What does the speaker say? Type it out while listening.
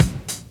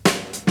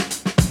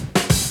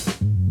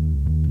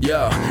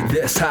Yo,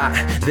 this hot,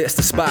 this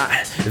the spot,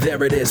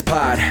 there it is,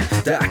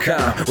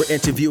 pod.com. We're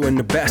interviewing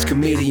the best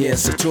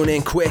comedians, so tune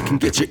in quick and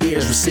get your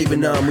ears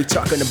receiving them. We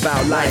talking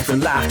about life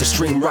and laughter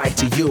stream right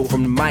to you,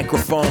 from the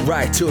microphone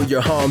right to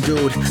your home,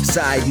 dude.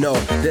 Side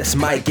note, this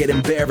might get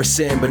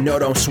embarrassing, but no,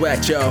 don't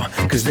sweat, yo,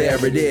 cause there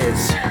it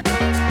is.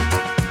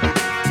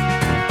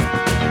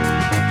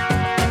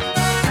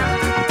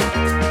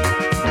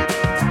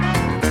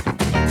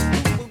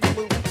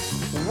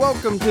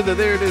 Welcome to the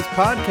There It Is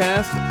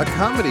podcast, a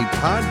comedy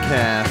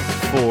podcast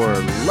for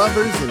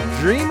lovers and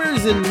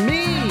dreamers and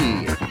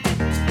me.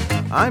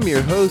 I'm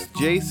your host,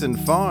 Jason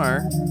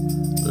Farr.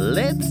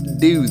 Let's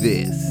do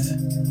this.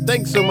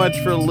 Thanks so much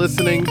for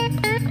listening.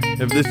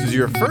 If this is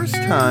your first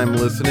time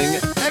listening,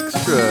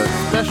 extra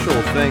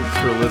special thanks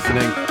for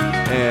listening.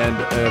 And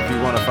if you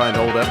want to find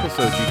old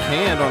episodes, you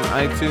can on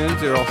iTunes.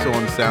 They're also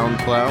on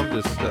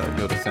SoundCloud. Just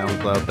go to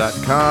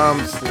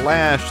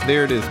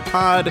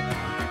soundcloud.com/thereitispod.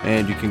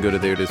 And you can go to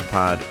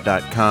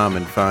thereitispod.com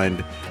and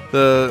find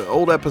the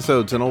old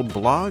episodes and old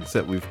blogs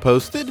that we've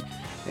posted.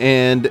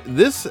 And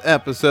this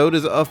episode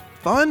is a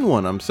fun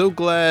one. I'm so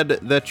glad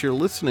that you're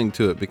listening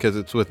to it because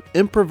it's with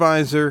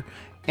improviser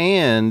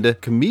and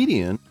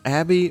comedian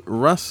Abby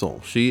Russell.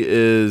 She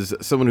is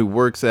someone who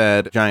works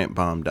at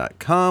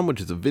giantbomb.com, which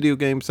is a video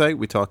game site.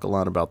 We talk a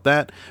lot about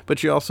that. But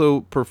she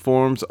also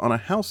performs on a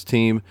house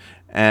team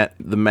at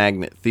the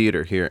Magnet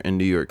Theater here in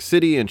New York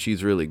City, and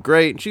she's really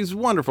great. She's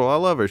wonderful. I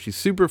love her. She's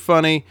super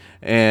funny,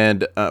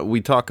 and we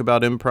talk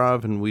about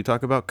improv, and we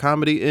talk about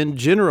comedy in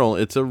general.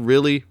 It's a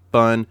really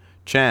fun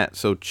chat,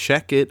 so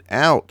check it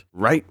out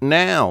right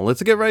now.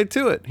 Let's get right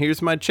to it. Here's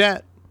my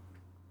chat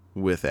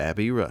with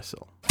Abby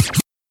Russell.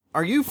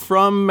 Are you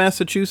from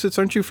Massachusetts?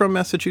 Aren't you from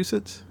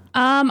Massachusetts?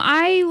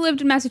 I lived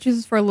in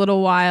Massachusetts for a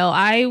little while.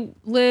 I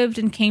lived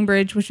in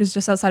Cambridge, which is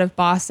just outside of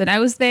Boston. I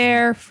was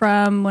there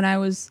from when I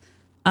was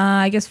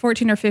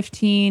 14 or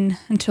 15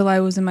 until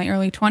I was in my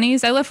early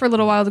 20s. I left for a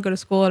little while to go to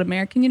school at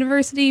American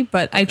University,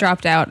 but I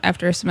dropped out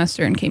after a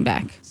semester and came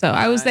back. So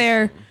I was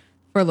there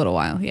for a little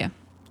while, yeah.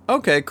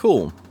 Okay,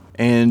 cool.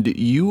 And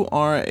you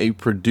are a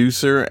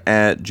producer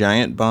at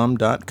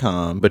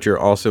giantbomb.com, but you're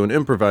also an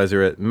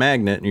improviser at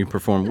Magnet, and you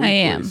perform weekly. I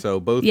am. So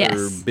both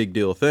are big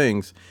deal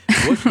things.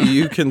 What do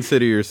you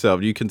consider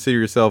yourself? Do you consider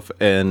yourself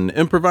an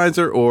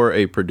improviser or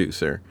a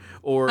producer?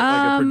 Or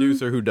like a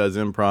producer who does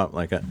improv,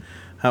 like a...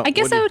 I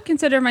guess I would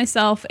consider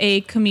myself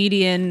a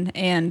comedian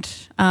and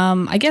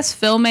I guess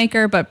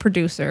filmmaker, but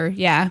producer.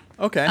 Yeah.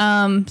 Okay.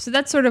 So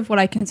that's sort of what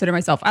I consider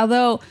myself.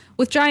 Although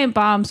with Giant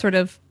Bomb, sort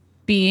of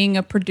being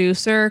a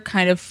producer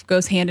kind of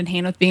goes hand in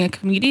hand with being a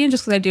comedian,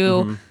 just because I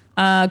do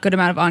a good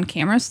amount of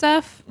on-camera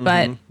stuff.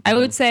 But I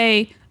would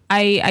say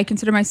I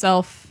consider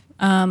myself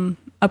a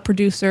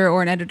producer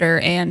or an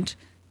editor and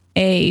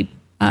a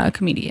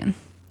comedian.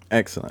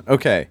 Excellent.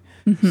 Okay.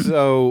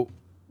 So...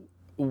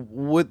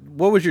 What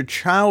was your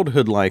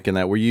childhood like in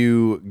that? Were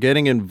you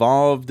getting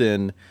involved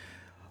in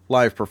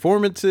live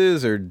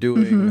performances or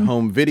doing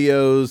home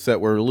videos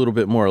that were a little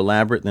bit more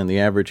elaborate than the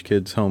average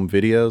kid's home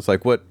videos?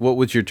 Like what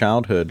was your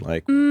childhood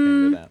like when it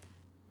came to that?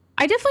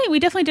 We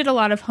definitely did a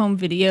lot of home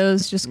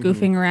videos, just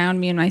goofing around,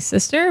 me and my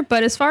sister.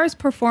 But as far as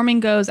performing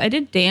goes, I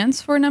did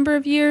dance for a number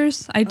of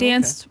years. I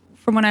danced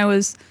from when I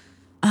was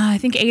I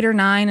think 8 or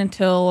 9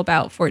 until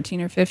about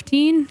 14 or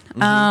 15.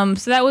 So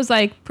that was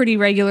like pretty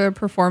regular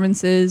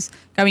performances.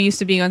 Got me used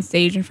to being on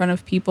stage in front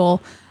of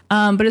people.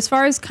 But as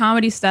far as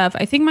comedy stuff,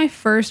 I think my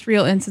first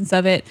real instance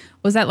of it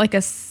was at like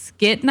a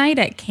skit night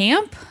at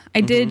camp.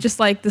 I did just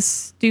like this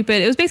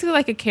stupid, it was basically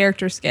like a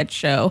character sketch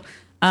show.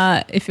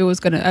 I was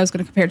gonna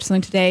compare it to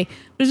something today.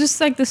 It was just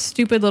like this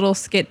stupid little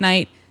skit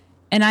night.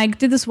 And I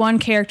did this one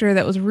character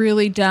that was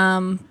really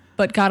dumb,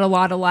 but got a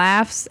lot of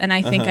laughs, and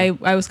I think I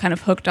was kind of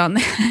hooked on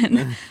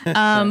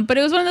that. But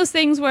it was one of those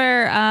things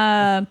where,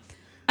 I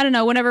don't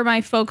know, whenever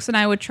my folks and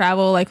I would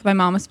travel, like my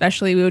mom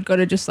especially, we would go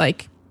to just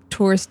like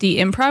touristy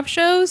improv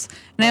shows,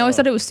 and I always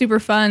thought it was super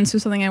fun, so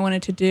something I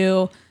wanted to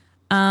do.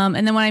 And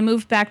then when I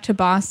moved back to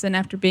Boston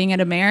after being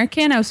at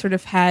American, I sort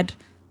of had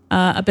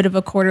a bit of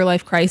a quarter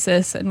life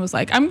crisis and was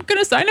like, I'm going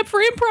to sign up for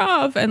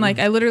improv. And like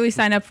I literally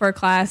signed up for a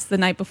class the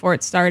night before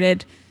it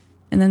started.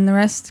 And then the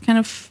rest kind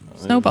of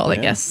snowballed, I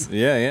guess.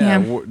 Yeah.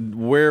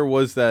 Where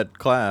was that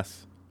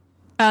class?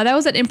 That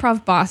was at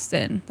Improv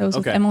Boston. That was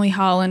with Emily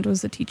Holland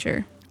was the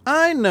teacher.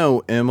 I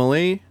know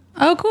Emily.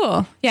 Oh,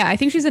 cool. Yeah, I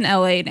think she's in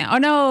L.A. now. Oh,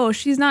 no,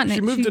 she's not.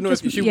 She moved to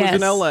North. She was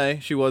in L.A.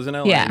 She was in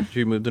L.A. Yeah.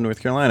 She moved to North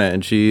Carolina,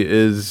 and she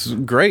is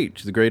great.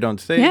 She's great on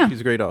stage. Yeah.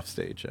 She's great off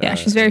stage. Yeah,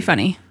 she's very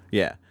funny.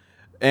 Yeah.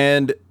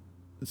 And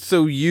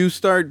so you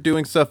start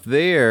doing stuff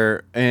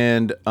there,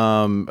 and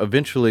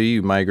eventually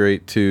you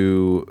migrate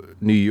to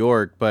New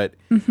York. But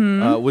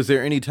was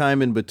there any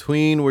time in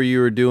between where you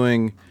were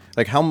doing,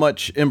 like, how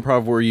much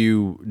improv were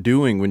you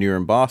doing when you were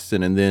in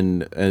Boston, and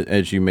then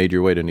as you made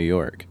your way to New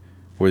York?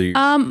 Were you?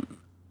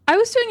 I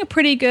was doing a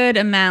pretty good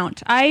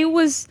amount. I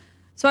was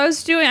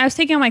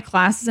taking all my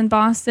classes in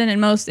Boston,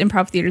 and most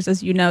improv theaters,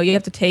 as you know, you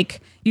have to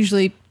take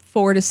usually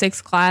 4 to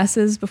 6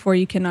 classes before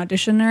you can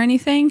audition or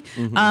anything.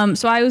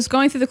 So I was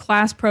going through the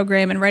class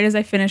program, and right as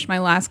I finished my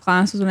last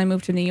class was when I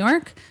moved to New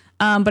York.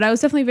 But I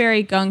was definitely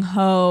very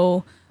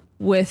gung-ho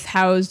with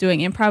how I was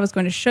doing improv. I was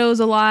going to shows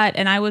a lot,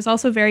 and I was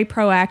also very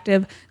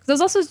proactive because I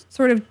was also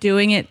sort of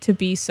doing it to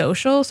be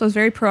social. So I was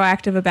very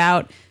proactive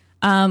about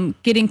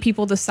getting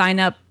people to sign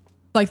up,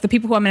 like the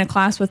people who I'm in a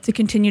class with, to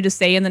continue to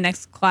stay in the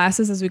next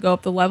classes as we go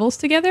up the levels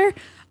together.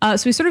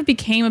 So we sort of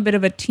became a bit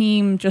of a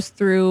team just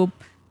through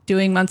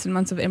doing months and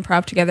months of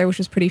improv together, which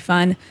was pretty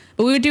fun.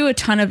 But we would do a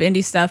ton of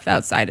indie stuff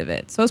outside of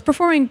it. So I was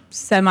performing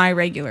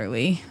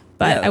semi-regularly,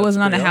 but I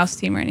wasn't on a house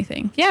team or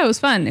anything. Yeah, it was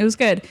fun. It was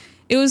good.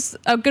 It was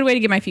a good way to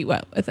get my feet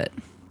wet with it.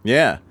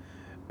 Yeah.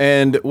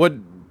 And what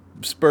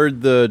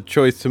spurred the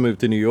choice to move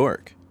to New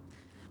York?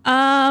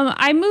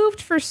 I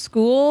moved for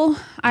school.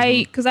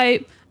 Because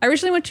I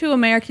originally went to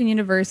American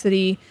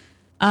University,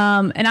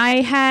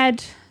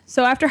 and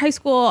so after high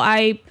school,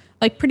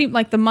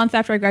 the month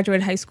after I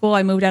graduated high school,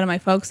 I moved out of my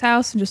folks'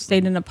 house and just stayed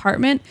in an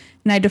apartment,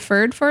 and I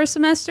deferred for a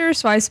semester.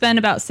 So I spent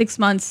about 6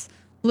 months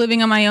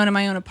living on my own in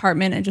my own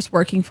apartment and just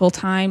working full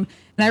time.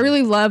 And I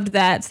really loved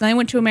that. So then I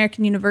went to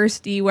American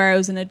University where I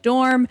was in a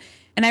dorm,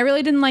 and I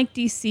really didn't like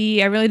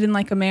DC. I really didn't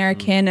like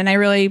American, and I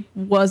really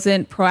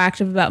wasn't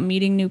proactive about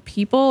meeting new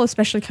people,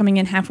 especially coming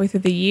in halfway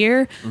through the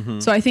year.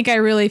 So I think I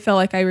really felt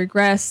like I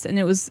regressed, and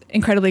it was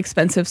incredibly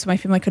expensive, so my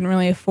family couldn't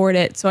really afford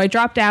it. So I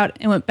dropped out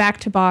and went back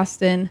to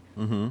Boston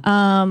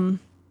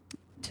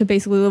to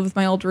basically live with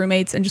my old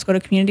roommates and just go to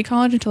community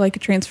college until I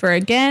could transfer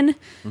again.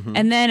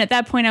 And then at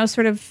that point, I was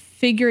sort of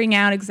figuring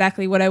out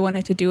exactly what I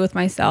wanted to do with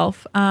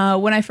myself.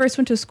 When I first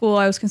went to school,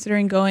 I was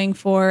considering going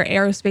for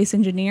aerospace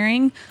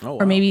engineering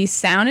or maybe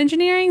sound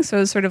engineering. So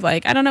it was sort of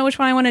like, I don't know which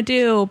one I want to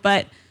do,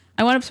 but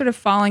I wound up sort of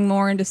falling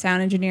more into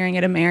sound engineering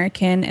at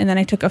American. And then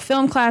I took a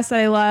film class that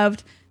I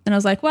loved. And I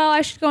was like, well,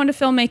 I should go into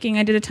filmmaking.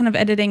 I did a ton of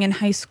editing in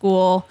high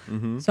school.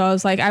 So I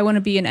was like, I want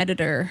to be an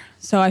editor.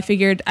 So I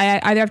figured I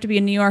either have to be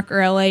in New York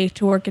or LA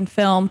to work in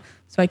film.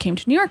 So I came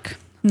to New York,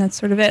 and that's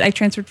sort of it. I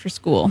transferred for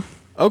school.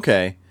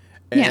 Okay.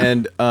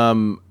 And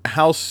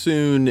how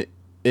soon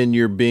in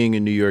your being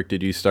in New York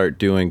did you start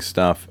doing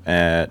stuff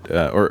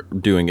or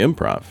doing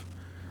improv?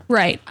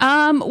 Right.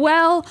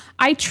 Well,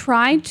 I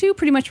tried to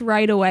pretty much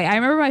right away. I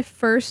remember my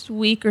first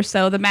week or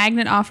so, the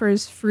Magnet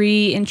offers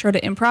free intro to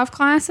improv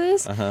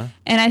classes. And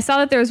I saw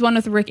that there was one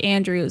with Rick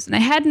Andrews. And I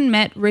hadn't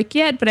met Rick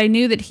yet, but I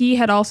knew that he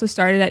had also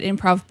started at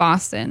Improv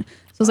Boston.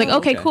 So I was like,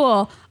 okay,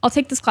 cool. I'll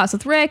take this class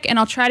with Rick, and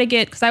I'll try to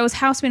because I was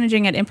house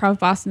managing at Improv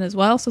Boston as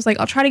well. So it's like,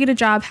 I'll try to get a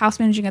job house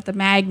managing at the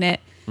Magnet.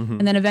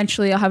 And then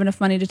eventually I'll have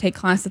enough money to take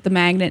class at the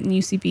Magnet and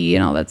UCB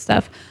and all that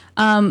stuff.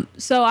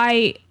 So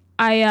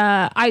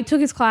I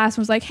took his class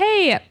and was like,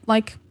 hey,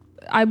 like,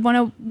 I want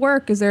to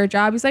work. Is there a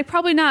job? He's like,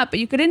 probably not, but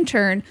you could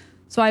intern.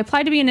 So I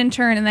applied to be an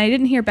intern, and I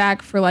didn't hear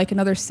back for like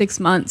another 6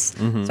 months.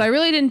 So I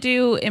really didn't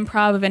do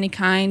improv of any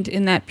kind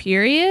in that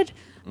period.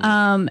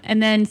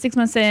 And then 6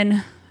 months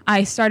in,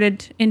 I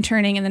started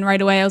interning, and then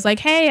right away I was like,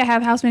 hey, I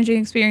have house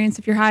managing experience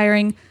if you're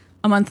hiring.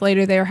 A month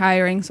later, they were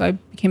hiring, so I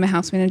became a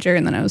house manager,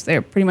 and then I was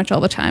there pretty much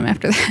all the time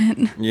after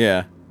that.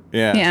 Yeah.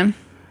 Yeah.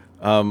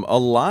 A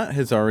lot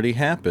has already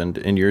happened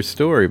in your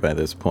story by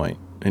this point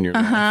in your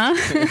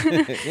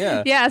life.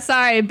 Yeah. Yeah,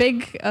 sorry.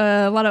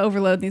 A lot of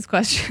overload in these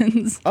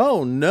questions.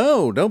 Oh,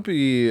 no. Don't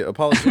be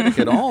apologetic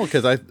at all,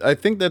 because I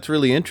think that's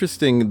really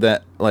interesting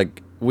that,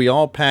 like, we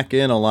all pack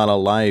in a lot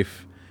of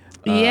life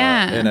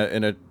in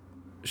a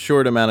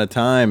short amount of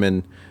time,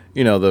 and,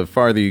 you know, the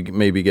farther you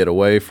maybe get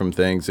away from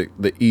things,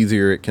 the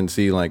easier it can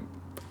see, like,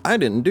 I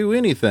didn't do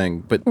anything,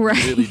 but you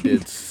really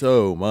did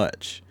so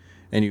much,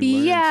 and you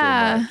learned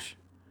so much.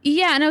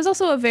 Yeah, and it was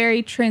also a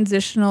very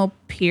transitional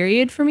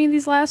period for me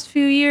these last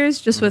few years,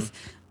 just with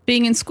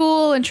being in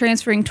school and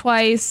transferring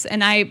twice.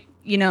 And I,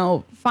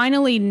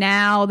 finally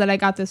now that I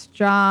got this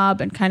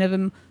job and kind of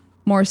am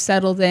more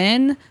settled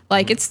in,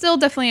 like it's still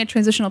definitely a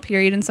transitional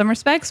period in some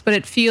respects, but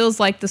it feels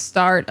like the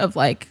start of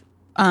like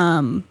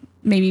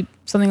maybe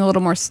something a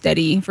little more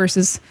steady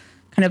versus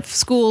kind of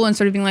school and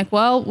sort of being like,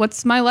 well,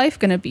 what's my life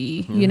going to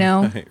be,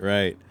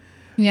 Right.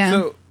 Yeah.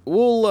 So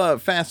we'll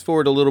fast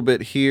forward a little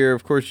bit here.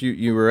 Of course,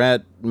 you were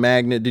at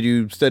Magnet. Did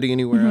you study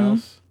anywhere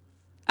else?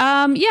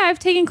 Yeah, I've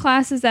taken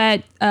classes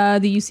at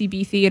the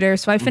UCB Theater,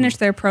 so I finished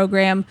their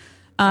program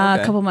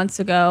a couple months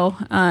ago,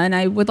 and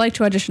I would like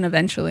to audition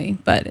eventually,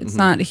 but it's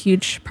not a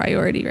huge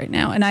priority right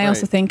now. And I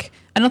also think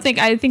the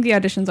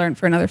auditions aren't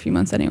for another few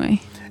months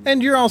anyway.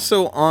 And you're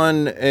also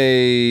on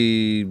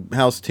a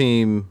house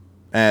team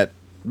at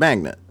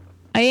Magnet.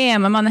 I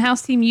am. I'm on the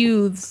house team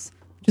Youths,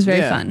 which is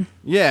very fun.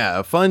 Yeah,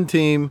 a fun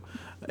team.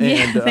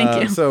 And,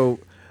 thank you. So,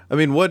 I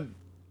mean,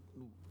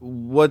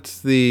 what's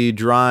the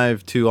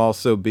drive to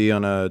also be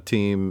on a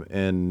team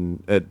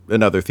at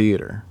another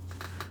theater?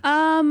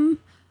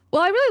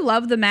 Well, I really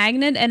love the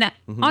Magnet, and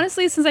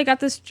honestly, since I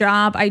got this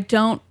job, I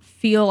don't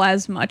feel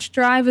as much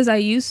drive as I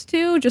used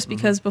to, just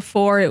because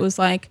before it was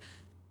like,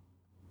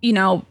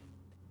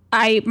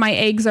 my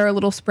eggs are a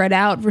little spread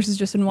out versus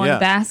just in one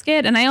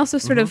basket, and I also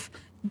sort of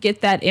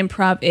get that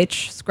improv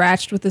itch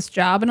scratched with this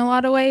job in a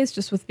lot of ways,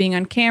 just with being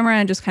on camera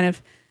and just kind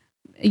of,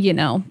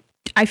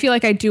 I feel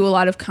like I do a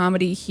lot of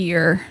comedy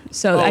here.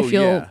 So I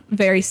feel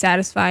very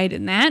satisfied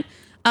in that.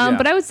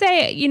 But I would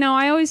say,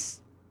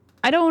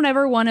 I don't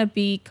ever want to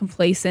be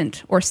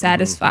complacent or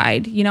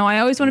satisfied. I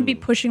always want to be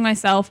pushing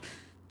myself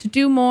to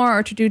do more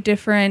or to do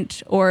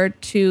different or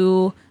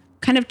to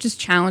kind of just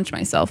challenge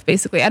myself,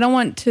 basically. I don't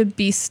want to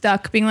be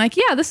stuck being like,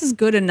 yeah, this is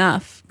good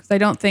enough, because I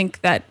don't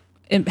think that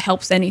it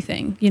helps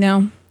anything,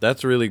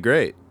 That's really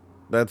great.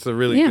 That's a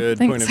really good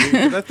point of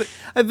view.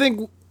 I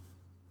think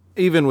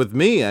even with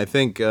me, I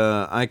think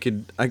I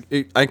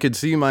could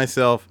see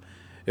myself,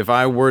 if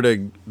I were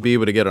to be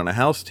able to get on a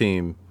house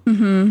team,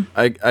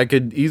 I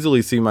could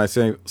easily see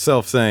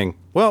myself saying,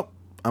 well,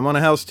 I'm on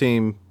a house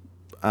team.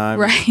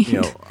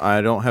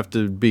 I don't have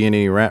to be in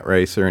any rat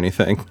race or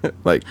anything.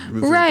 Like,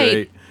 this is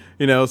great.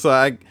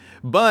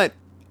 But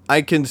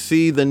I can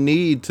see the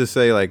need to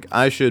say, like,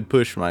 I should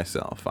push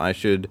myself. I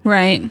should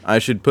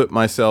put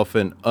myself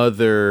in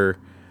other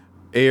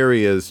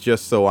areas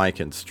just so I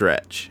can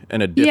stretch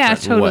in a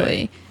different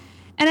way.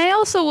 And I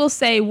also will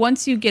say,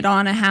 once you get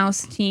on a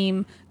house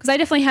team, because I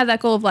definitely have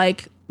that goal of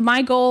like,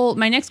 my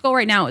next goal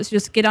right now is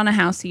just get on a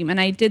house team. And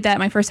I did that.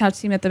 My first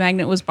house team at the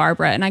Magnet was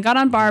Barbara. And I got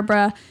on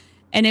Barbara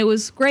and it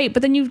was great.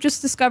 But then you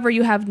just discover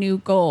you have new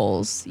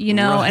goals, and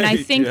I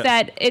think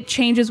that it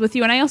changes with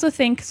you. And I also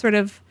think sort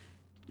of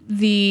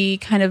the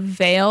kind of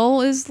veil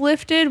is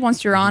lifted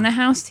once you're on a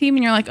house team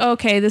and you're like, oh,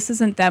 okay, this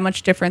isn't that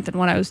much different than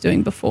what I was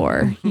doing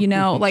before.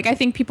 Like, I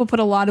think people put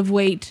a lot of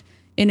weight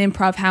in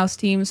improv house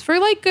teams for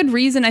like good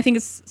reason. I think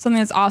it's something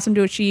that's awesome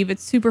to achieve.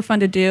 It's super fun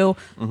to do.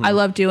 I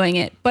love doing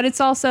it. But it's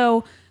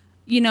also,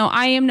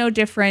 I am no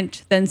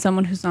different than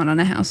someone who's not on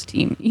a house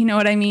team. You know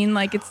what I mean?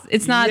 Like,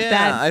 it's not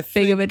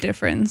big of a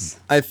difference.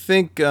 I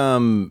think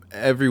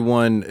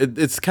everyone,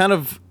 it's kind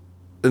of,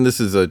 and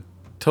this is a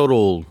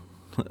total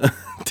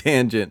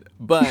tangent,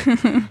 but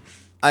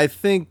I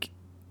think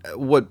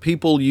what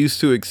people used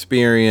to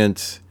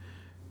experience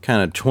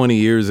kind of 20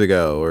 years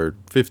ago or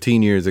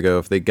 15 years ago,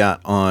 if they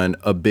got on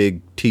a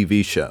big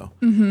TV show,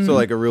 so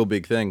like a real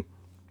big thing,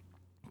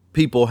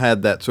 people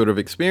had that sort of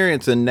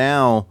experience. And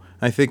now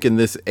I think in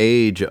this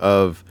age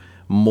of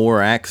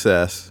more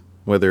access,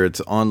 whether it's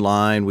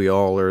online, we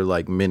all are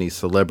like mini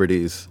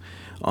celebrities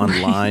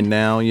online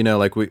now,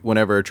 like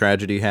whenever a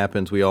tragedy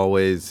happens, we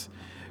always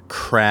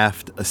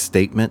craft a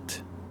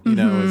statement. It's kind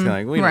of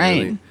like, we don't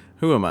really,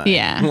 who am I?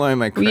 Yeah. Why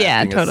am I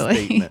crafting a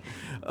statement?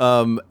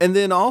 And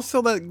then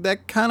also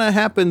that kind of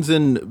happens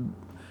in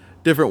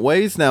different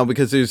ways now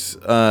because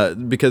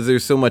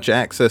there's so much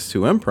access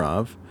to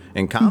improv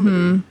and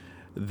comedy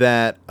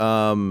that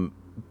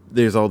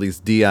there's all these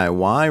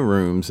DIY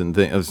rooms and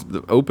things,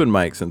 open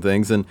mics and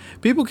things, and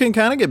people can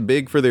kind of get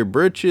big for their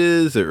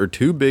britches or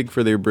too big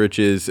for their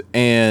britches,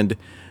 and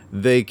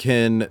they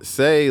can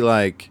say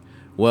like,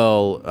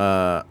 well,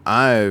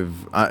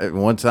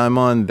 once I'm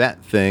on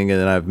that thing and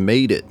then I've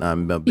made it,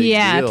 I'm a big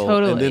deal.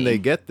 Totally. And then they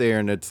get there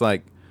and it's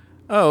like,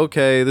 oh,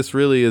 okay, this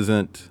really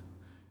isn't.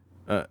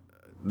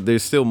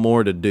 There's still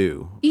more to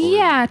do.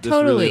 Yeah, this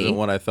totally. Really isn't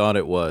what I thought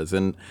it was,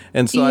 and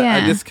so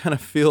I just kind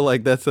of feel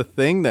like that's a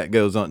thing that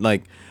goes on.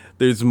 Like,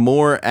 there's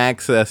more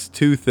access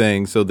to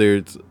things, so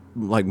there's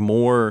like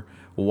more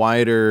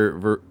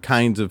wider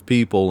kinds of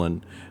people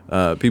and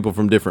people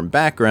from different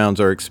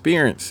backgrounds are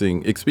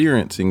experiencing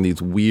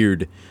these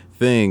weird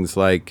things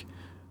like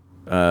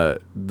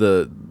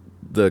the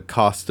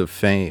cost of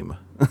fame.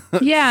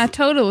 Yeah,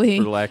 totally.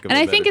 For lack of and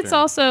a I think better it's term.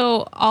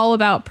 also all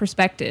about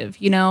perspective,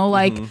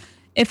 like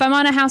if I'm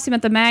on a house team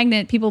at the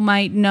Magnet, people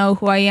might know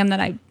who I am that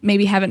I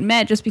maybe haven't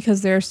met just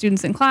because they're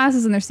students in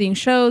classes and they're seeing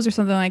shows or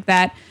something like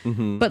that.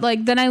 But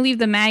like then I leave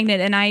the Magnet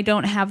and I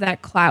don't have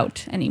that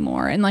clout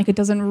anymore. And like it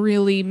doesn't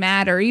really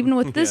matter. Even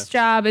with this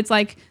job, it's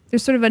like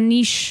there's sort of a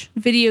niche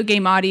video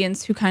game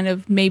audience who kind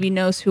of maybe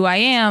knows who I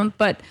am.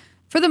 But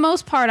for the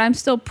most part, I'm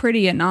still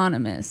pretty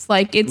anonymous.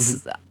 Like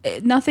it's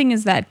nothing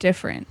is that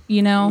different,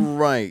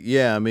 Right.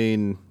 Yeah. I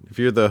mean, if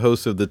you're the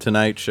host of The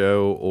Tonight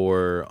Show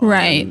or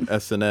on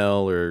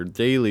SNL or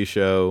Daily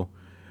Show,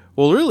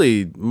 well,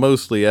 really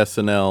mostly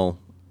SNL,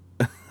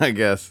 I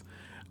guess,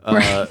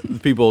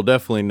 people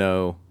definitely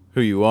know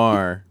who you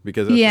are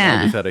because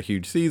SNL just had a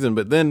huge season.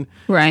 But then,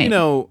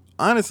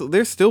 honestly,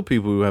 there's still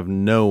people who have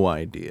no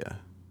idea.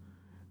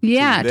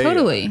 Yeah,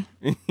 totally.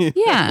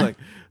 Yeah. Like,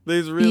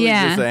 there's really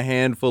just a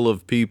handful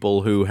of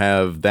people who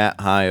have that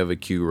high of a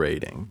Q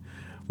rating.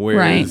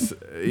 Whereas,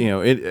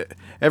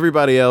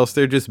 everybody else,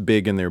 they're just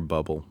big in their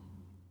bubble.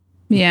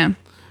 Yeah.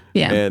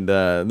 Yeah. And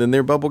then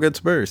their bubble gets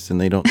burst and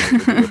they don't know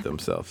what to do with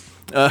themselves.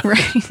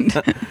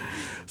 Right.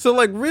 So,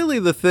 like, really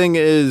the thing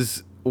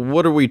is,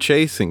 what are we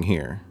chasing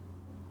here?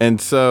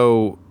 And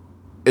so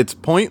it's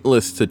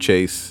pointless to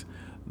chase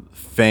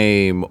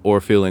fame or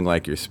feeling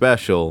like you're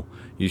special.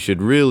 You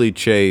should really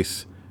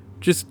chase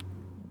just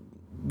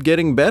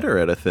getting better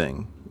at a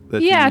thing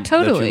that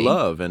you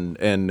love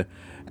and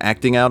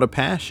acting out a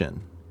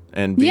passion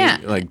and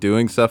being, like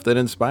doing stuff that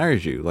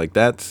inspires you. Like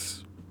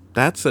that's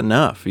that's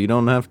enough. You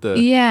don't have to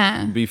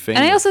Yeah. be famous.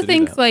 And I also to do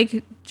think that.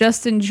 like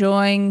just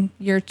enjoying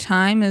your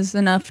time is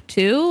enough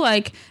too.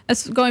 Like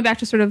that's going back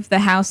to sort of the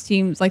house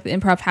teams, like the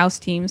improv house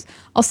teams.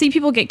 I'll see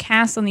people get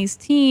cast on these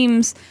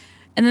teams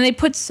and then they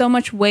put so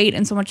much weight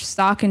and so much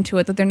stock into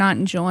it that they're not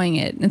enjoying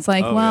it. And it's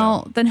like,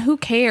 then who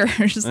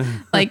cares?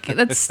 Like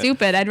that's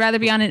stupid. I'd rather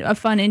be on a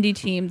fun indie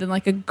team than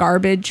like a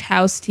garbage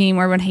house team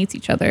where everyone hates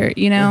each other,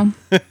 you know?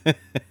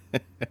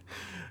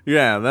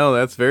 Yeah, no,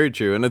 that's very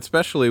true. And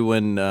especially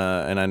when,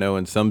 and I know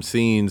in some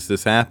scenes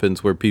this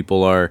happens where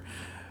people are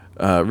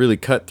really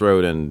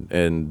cutthroat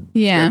and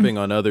stepping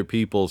on other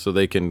people so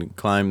they can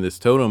climb this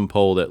totem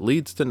pole that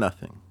leads to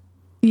nothing.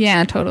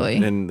 Yeah, totally.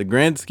 In the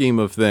grand scheme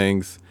of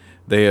things,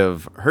 they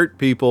have hurt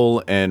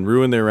people and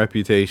ruined their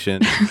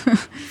reputation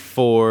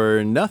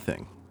for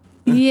nothing.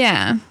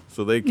 Yeah.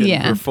 So they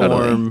can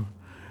perform.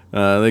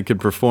 They could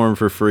perform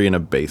for free in a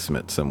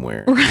basement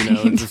somewhere. Right. You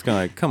know, it's just kind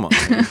of like, come on,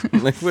 man.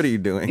 Like, what are you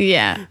doing?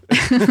 Yeah.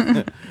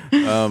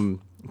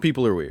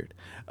 People are weird.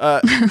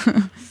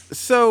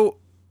 So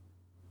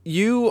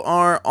you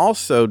are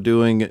also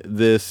doing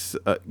this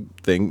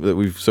thing that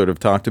we've sort of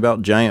talked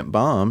about,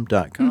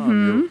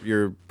 giantbomb.com.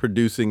 You're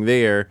producing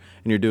there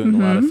and you're doing a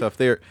lot of stuff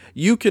there.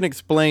 You can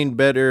explain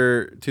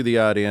better to the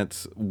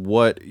audience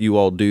what you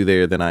all do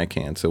there than I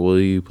can. So will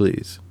you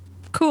please?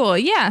 Cool.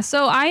 Yeah.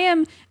 So I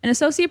am an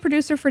associate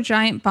producer for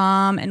Giant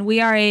Bomb, and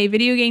we are a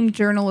video game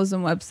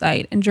journalism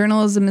website. And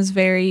journalism is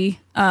very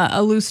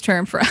a loose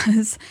term for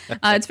us.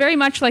 It's very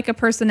much like a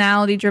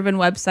personality-driven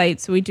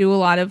website. So we do a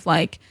lot of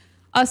like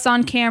us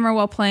on camera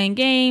while playing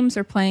games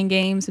or playing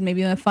games and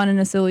maybe in a fun and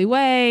a silly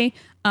way.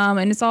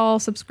 And it's all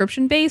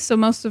subscription based. So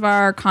most of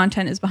our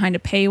content is behind a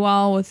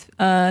paywall with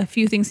a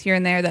few things here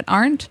and there that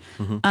aren't.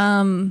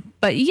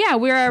 But yeah,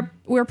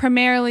 we're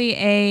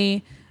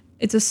primarily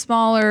it's a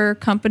smaller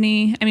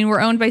company. I mean, we're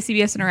owned by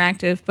CBS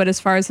Interactive, but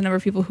as far as the number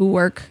of people who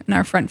work in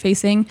our front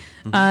facing,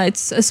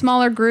 it's a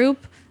smaller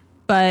group.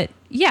 But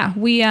yeah,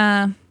 we,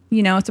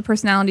 it's a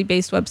personality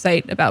based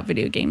website about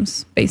video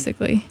games,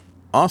 basically.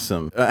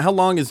 Awesome. How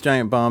long has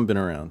Giant Bomb been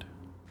around?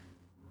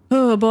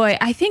 Oh boy,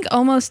 I think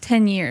almost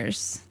 10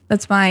 years.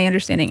 That's my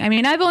understanding. I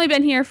mean, I've only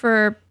been here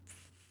for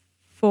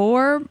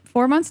four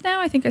months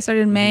now. I think I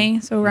started in May,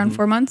 so around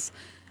 4 months.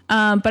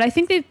 But I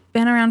think they've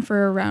been around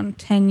for around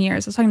 10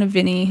 years. I was talking to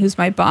Vinny, who's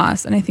my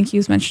boss, and I think he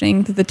was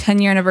mentioning that the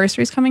 10-year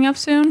anniversary is coming up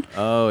soon.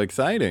 Oh,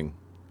 exciting.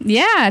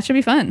 Yeah, it should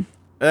be fun.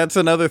 That's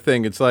another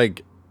thing. It's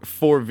like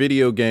for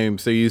video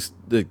games,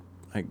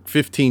 like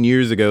 15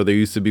 years ago, there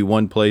used to be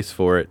one place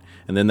for it,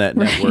 and then that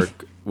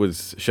network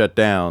was shut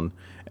down.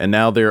 And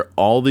now there are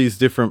all these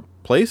different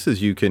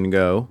places you can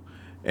go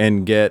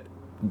and get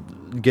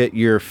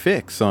your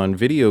fix on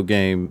video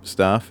game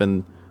stuff.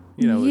 And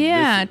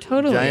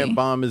totally. Giant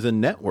Bomb is a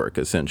network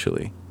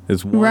essentially.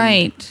 Is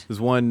one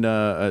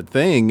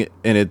thing,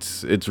 and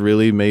it's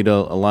really made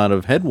a lot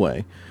of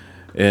headway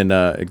in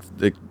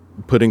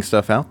putting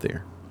stuff out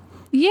there.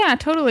 Yeah,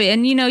 totally.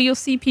 And you'll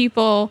see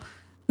people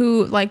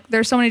who like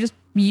there's so many just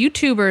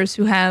YouTubers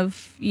who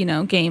have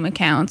game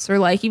accounts, or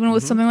like even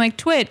with something like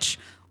Twitch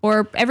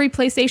or every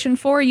PlayStation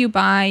 4 you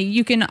buy,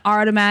 you can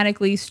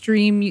automatically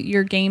stream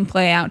your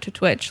gameplay out to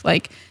Twitch.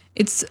 Like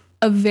it's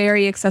a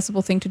very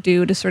accessible thing to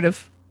do to sort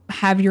of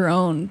have your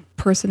own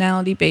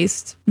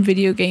personality-based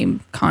video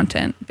game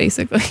content,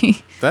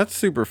 basically. That's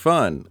super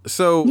fun.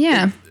 So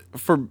yeah,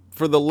 for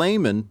the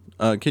layman,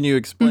 can you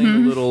explain a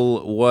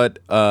little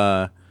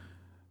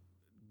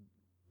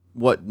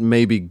what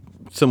maybe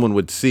someone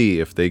would see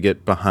if they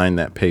get behind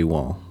that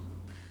paywall?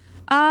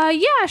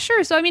 Yeah,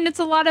 sure. So I mean, it's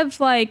a lot of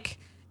like,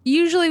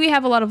 usually we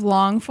have a lot of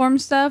long form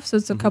stuff, so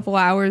it's a couple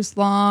hours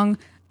long.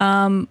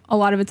 A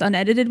lot of it's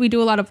unedited. We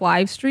do a lot of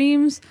live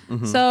streams.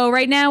 So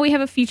right now we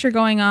have a feature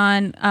going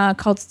on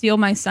called Steal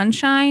My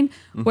Sunshine,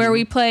 where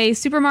we play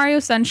Super Mario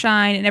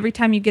Sunshine, and every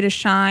time you get a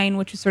shine,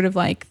 which is sort of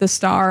like the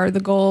star, the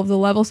goal of the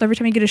level, so every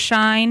time you get a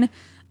shine,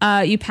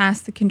 you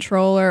pass the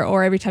controller,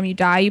 or every time you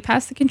die, you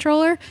pass the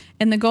controller.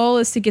 And the goal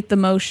is to get the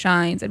most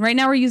shines. And right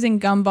now we're using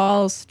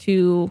gumballs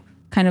to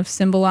kind of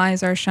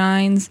symbolize our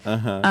shines.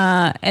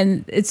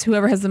 And it's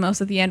whoever has the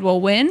most at the end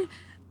will win.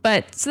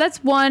 But so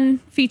that's one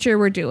feature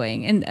we're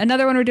doing. And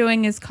another one we're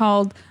doing is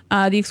called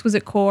The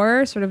Exquisite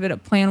Core, sort of a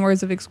play on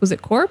words of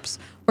Exquisite Corpse,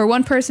 where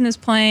one person is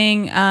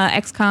playing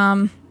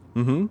XCOM.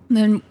 And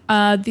then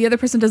the other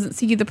person doesn't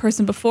see the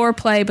person before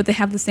play, but they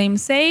have the same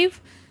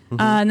save.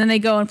 And then they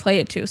go and play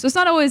it too. So it's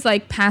not always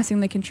like passing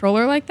the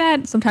controller like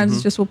that. Sometimes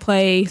it's just we'll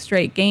play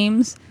straight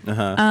games.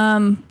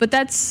 But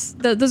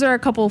those are a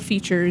couple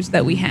features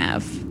that we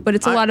have. But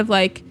it's a lot of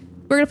like,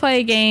 we're going to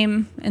play a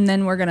game and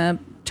then we're going to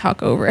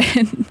talk over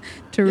it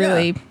to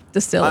really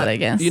distill it, I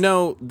guess.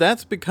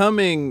 That's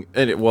becoming,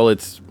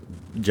 it's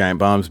Giant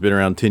Bomb's been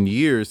around 10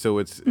 years, so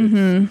it's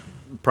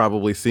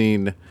probably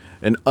seen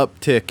an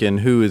uptick in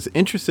who is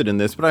interested in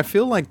this. But I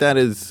feel like that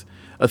is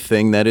a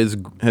thing that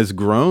has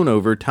grown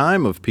over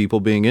time, of people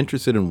being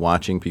interested in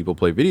watching people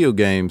play video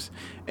games,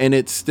 and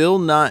it's still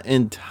not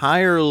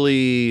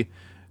entirely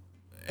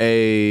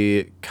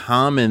a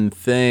common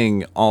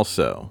thing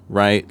also,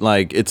 right?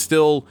 Like it's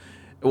still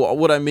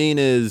What I mean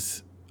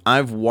is,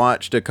 I've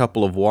watched a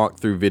couple of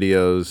walkthrough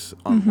videos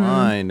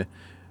online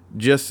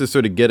just to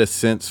sort of get a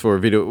sense for a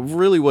video.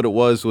 Really what it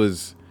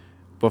was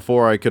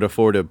before I could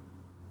afford a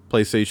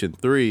PlayStation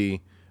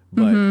 3,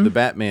 but the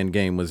Batman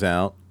game was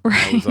out.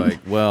 Right. I was like,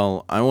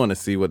 well, I want to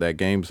see what that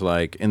game's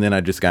like. And then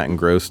I just got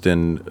engrossed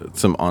in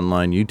some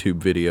online YouTube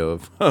video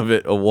of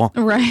it a while.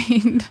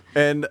 Right.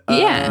 And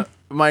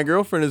my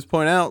girlfriend has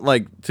pointed out,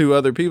 like, to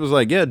other people,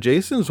 like, yeah,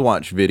 Jason's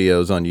watched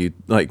videos on you,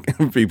 like,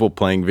 people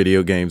playing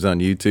video games on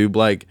YouTube.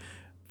 Like,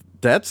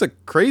 that's a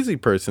crazy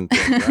person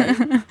thing,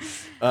 right?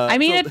 I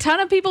mean, a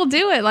ton of people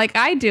do it. Like,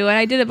 I do, and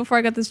I did it before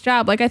I got this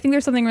job. Like, I think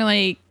there's something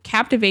really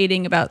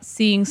captivating about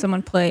seeing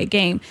someone play a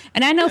game.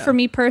 And I know for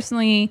me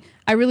personally,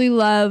 I really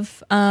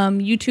love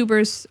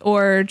YouTubers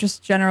or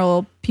just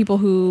general people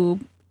who,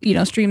 you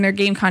know, stream their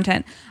game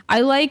content.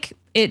 I like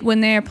it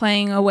when they're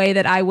playing a way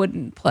that I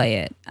wouldn't play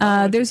it.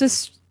 There's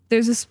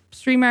this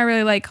streamer I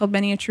really like called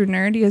Many a True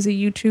Nerd. He has a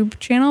YouTube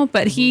channel,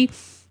 but he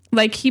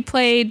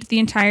played the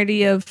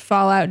entirety of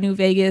Fallout New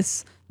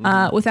Vegas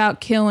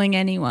without killing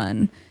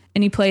anyone.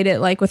 And he played it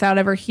like without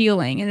ever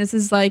healing. And this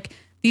is like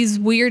these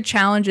weird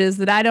challenges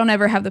that I don't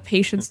ever have the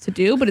patience to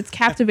do, but it's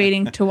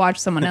captivating to watch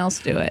someone else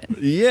do it.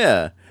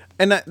 Yeah.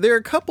 And there are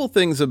a couple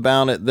things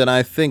about it that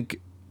I think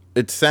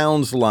it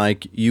sounds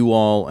like you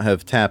all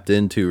have tapped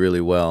into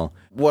really well.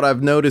 What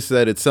I've noticed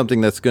that it's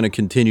something that's going to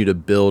continue to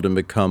build and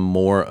become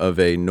more of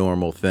a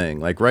normal thing.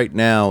 Like right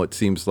now, it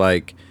seems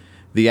like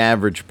the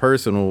average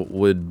person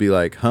would be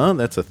like, huh,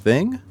 that's a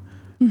thing?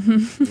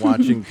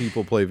 Watching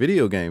people play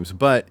video games.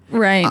 But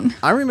right.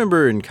 I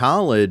remember in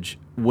college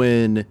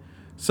when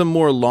some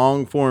more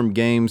long-form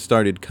games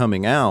started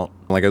coming out.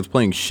 Like I was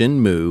playing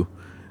Shenmue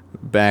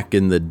back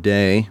in the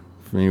day,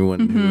 for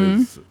anyone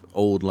who is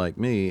old like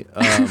me.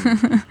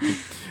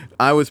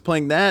 I was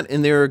playing that,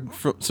 and there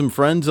were some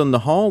friends on the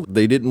hall.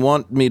 They didn't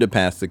want me to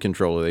pass the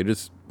controller. They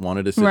just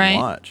wanted to sit and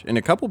watch. And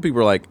a couple people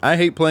were like, I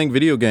hate playing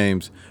video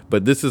games,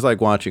 but this is like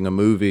watching a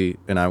movie,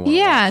 and I want to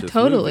watch this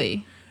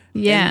movie.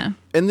 Yeah.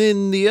 And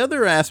then the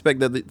other aspect,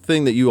 that the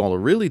thing that you all are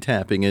really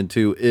tapping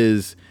into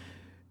is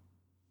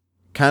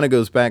kind of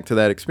goes back to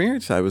that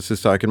experience I was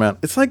just talking about.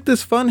 It's like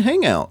this fun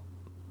hangout.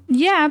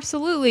 Yeah,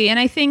 absolutely. And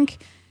I think,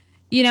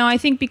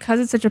 because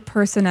it's such a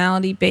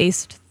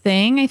personality-based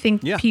thing, I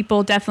think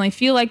people definitely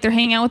feel like they're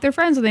hanging out with their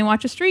friends when they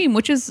watch a stream,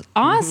 which is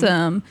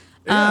awesome.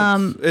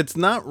 Yeah, it's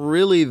not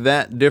really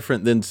that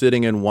different than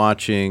sitting and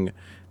watching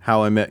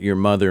How I Met Your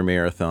Mother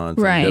marathons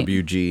on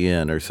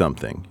WGN or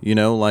something. You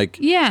know, like,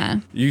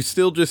 you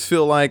still just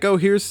feel like, oh,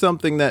 here's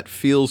something that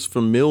feels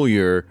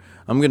familiar.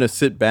 I'm going to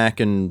sit back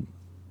and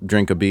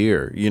drink a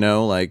beer, you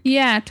know, like.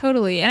 Yeah,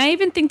 totally. And I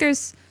even think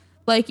there's,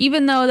 like,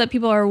 even though that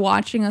people are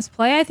watching us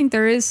play, I think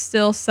there is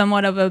still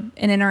somewhat of an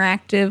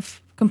interactive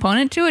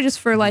component to it. Just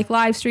for like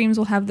live streams,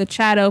 we'll have the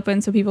chat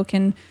open so people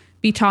can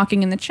be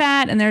talking in the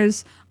chat. And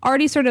there's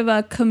already sort of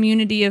a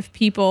community of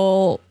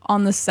people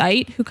on the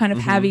site who kind of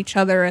have each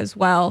other as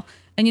well.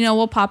 And,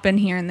 we'll pop in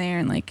here and there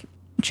and like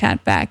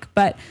chat back.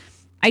 But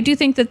I do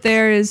think that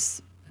there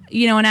is,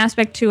 an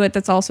aspect to it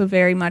that's also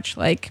very much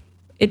like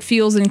it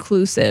feels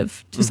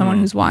inclusive to someone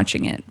who's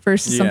watching it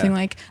versus something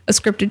like a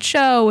scripted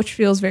show, which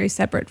feels very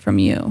separate from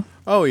you.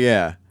 Oh,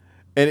 yeah.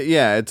 And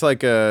it's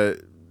like it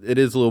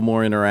is a little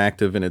more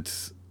interactive, and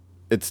it's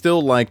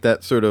still like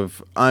that sort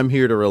of, I'm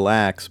here to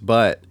relax,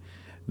 but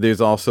there's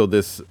also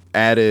this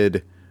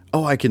added,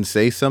 oh, I can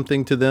say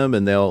something to them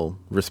and they'll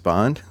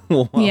respond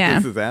while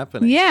this is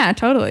happening. Yeah,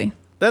 totally.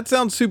 That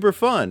sounds super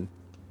fun.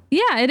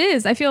 Yeah, it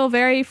is. I feel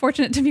very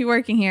fortunate to be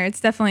working here. It's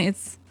definitely,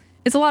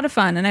 it's a lot of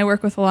fun, and I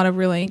work with a lot of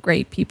really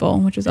great people,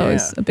 which is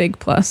always a big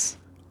plus.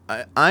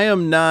 I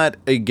am not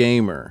a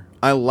gamer.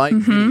 I like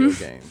video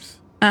games.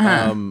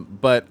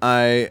 But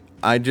I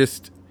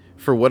just,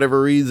 for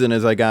whatever reason,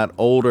 as I got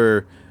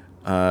older,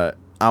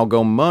 I'll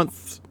go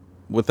months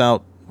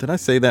without, did I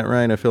say that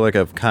right? I feel like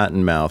I've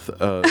cotton mouth.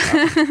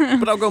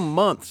 But I'll go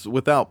months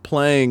without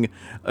playing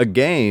a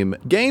game.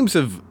 Games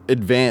have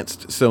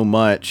advanced so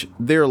much.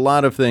 There are a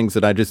lot of things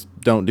that I just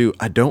don't do.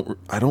 I don't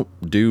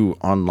do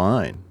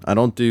online. I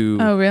don't do.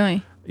 Oh,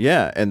 really?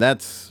 Yeah, and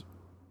that's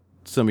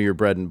some of your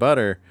bread and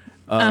butter.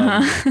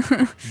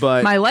 But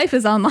my life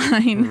is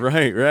online.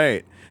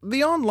 Right.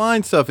 The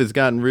online stuff has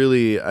gotten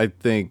really, I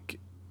think,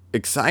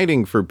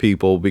 exciting for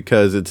people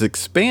because it's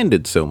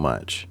expanded so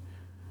much.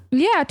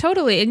 Yeah,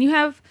 totally. And you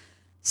have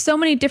so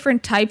many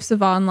different types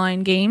of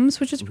online games,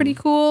 which is pretty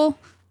cool.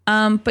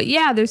 But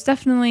yeah, there's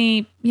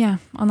definitely,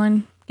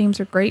 online games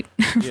are great.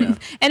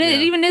 And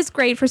it even is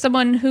great for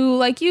someone who,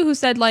 like you, who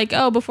said like,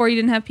 oh, before you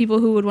didn't have people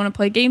who would want to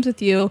play games with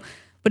you.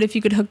 But if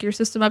you could hook your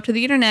system up to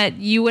the internet,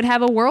 you would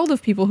have a world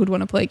of people who'd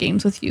want to play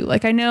games with you.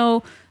 Like I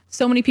know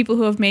so many people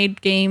who have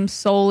made games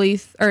solely,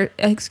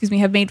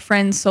 have made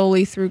friends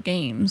solely through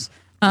games,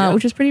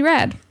 which is pretty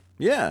rad.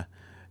 Yeah.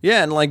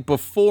 Yeah, and like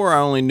before I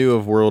only knew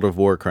of World of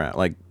Warcraft,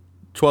 like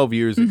 12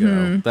 years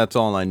ago, that's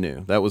all I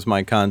knew. That was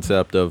my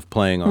concept of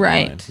playing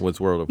online, was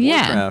World of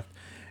Warcraft.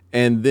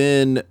 And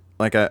then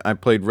like I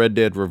played Red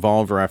Dead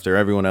Revolver after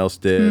everyone else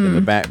did, and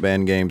the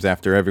Batman games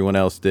after everyone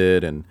else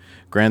did, and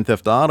Grand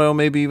Theft Auto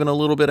maybe even a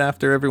little bit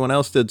after everyone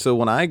else did. So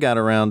when I got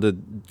around to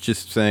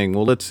just saying,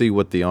 well, let's see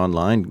what the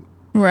online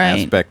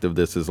aspect of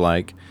this is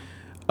like,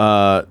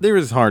 there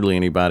was hardly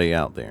anybody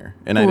out there.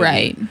 And I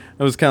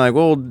was kind of like,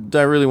 well, do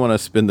I really want to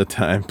spend the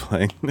time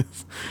playing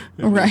this?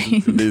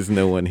 Right. There's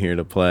no one here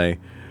to play.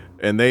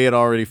 And they had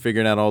already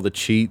figured out all the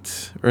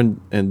cheats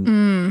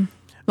and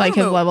like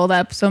have leveled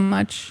up so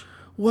much.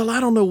 Well,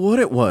 I don't know what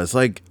it was.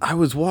 Like, I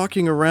was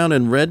walking around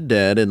in Red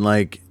Dead and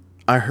like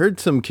I heard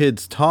some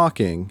kids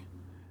talking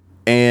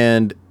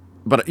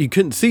but you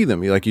couldn't see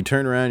them. You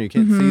turn around, you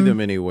can't see them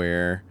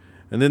anywhere.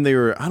 And then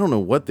I don't know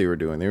what they were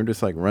doing. They were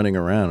just like running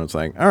around. It's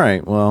like, all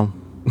right, well,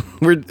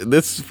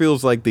 this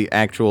feels like the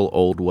actual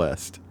Old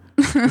West.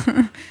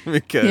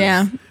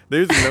 Because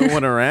there's no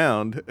one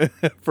around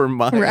for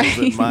miles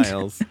and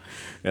miles.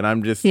 And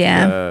I'm just,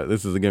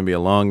 this is going to be a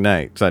long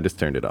night. So I just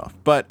turned it off.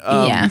 But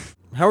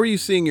how are you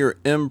seeing your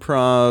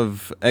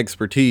improv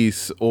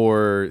expertise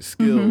or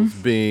skills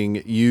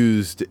being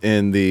used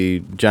in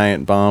the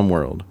giant bomb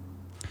world?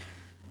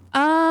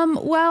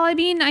 Well, I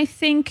mean, I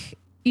think,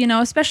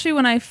 especially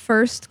when I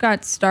first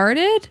got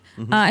started,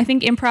 I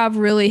think improv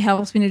really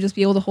helps me to just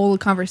be able to hold a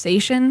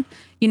conversation,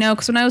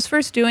 because when I was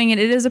first doing it,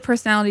 it is a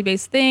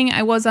personality-based thing.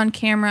 I was on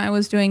camera. I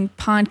was doing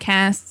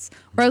podcasts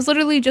where I was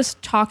literally just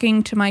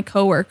talking to my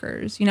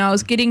coworkers. I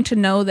was getting to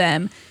know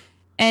them.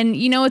 And,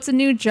 it's a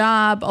new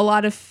job. A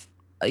lot of,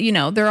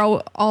 there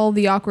are all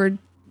the awkward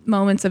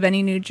moments of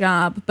any new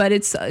job, but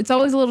it's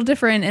always a little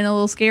different and a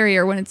little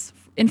scarier when it's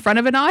in front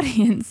of an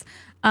audience.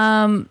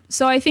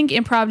 So I think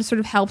improv just sort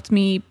of helped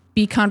me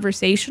be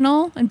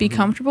conversational and be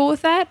comfortable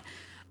with that.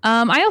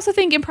 I also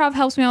think improv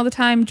helps me all the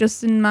time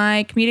just in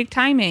my comedic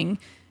timing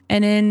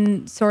and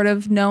in sort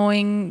of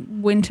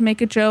knowing when to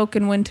make a joke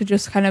and when to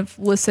just kind of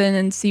listen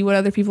and see what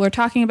other people are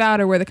talking about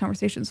or where the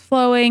conversation's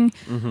flowing.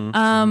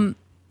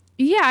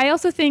 I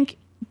also think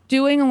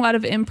doing a lot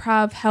of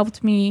improv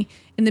helped me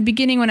in the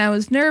beginning when I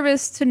was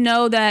nervous to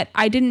know that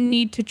I didn't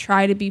need to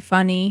try to be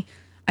funny.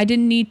 I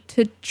didn't need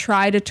to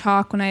try to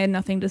talk when I had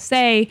nothing to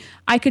say.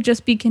 I could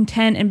just be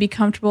content and be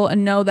comfortable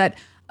and know that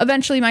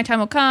eventually my time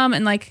will come.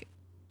 And like,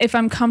 if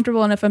I'm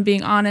comfortable and if I'm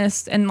being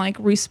honest and like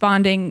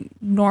responding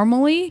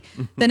normally,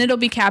 then it'll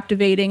be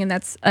captivating and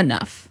that's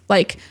enough.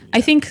 Like,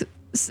 I think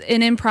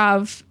in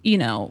improv,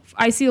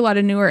 I see a lot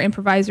of newer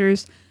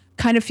improvisers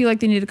kind of feel like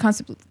they need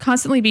to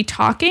constantly be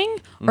talking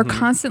or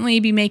constantly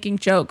be making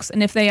jokes.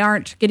 And if they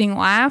aren't getting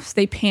laughs,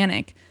 they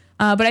panic.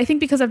 But I think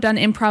because I've done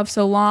improv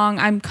so long,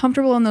 I'm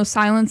comfortable in those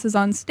silences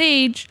on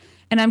stage,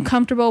 and I'm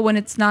comfortable when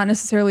it's not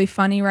necessarily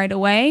funny right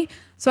away.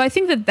 So I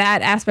think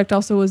that aspect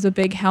also was a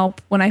big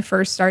help when I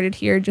first started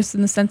here, just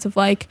in the sense of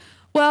like,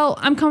 well,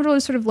 I'm comfortable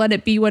to sort of let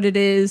it be what it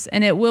is,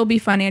 and it will be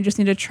funny. I just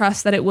need to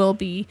trust that it will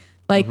be.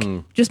 Like,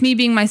 just me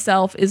being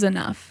myself is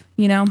enough,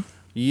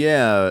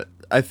 Yeah,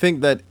 I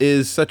think that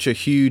is such a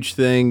huge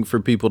thing for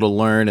people to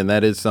learn, and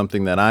that is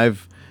something that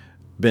I've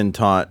been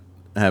taught,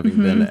 having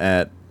been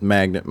at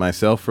Magnet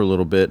myself for a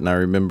little bit. And I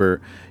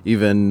remember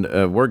even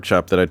a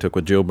workshop that I took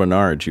with Jill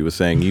Bernard. She was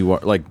saying you are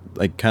like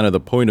kind of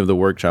the point of the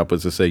workshop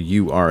was to say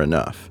you are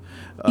enough.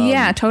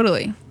 Yeah,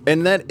 totally.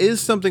 And that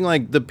is something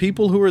like the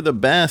people who are the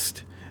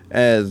best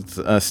as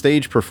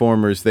stage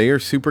performers, they are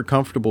super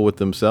comfortable with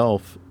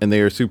themselves and they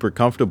are super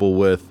comfortable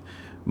with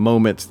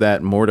moments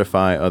that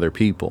mortify other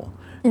people.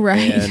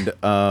 Right.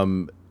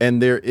 And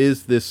there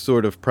is this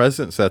sort of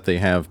presence that they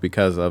have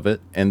because of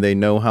it, and they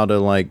know how to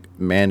like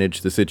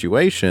manage the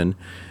situation.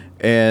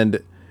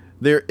 And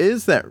there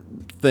is that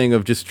thing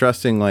of just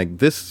trusting like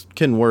this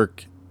can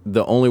work.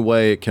 The only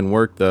way it can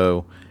work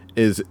though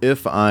is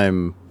if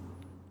I'm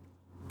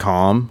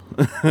calm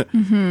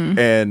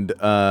and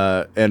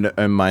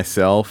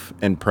myself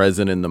and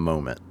present in the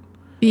moment.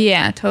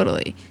 Yeah,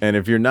 totally. And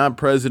if you're not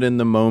present in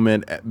the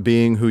moment,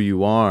 being who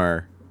you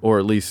are, or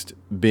at least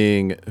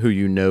being who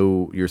you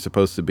know you're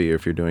supposed to be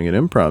if you're doing an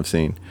improv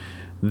scene,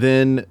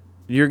 then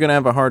you're going to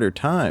have a harder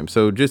time.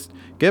 So just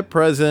get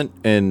present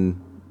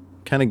and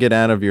kind of get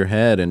out of your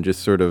head and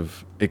just sort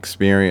of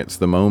experience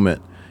the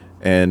moment,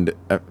 and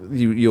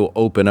you'll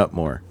open up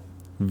more.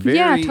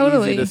 Very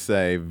easy to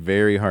say,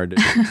 very hard to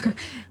do.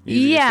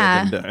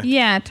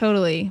 Yeah,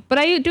 totally. But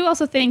I do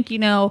also think,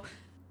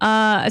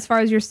 as far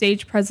as your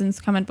stage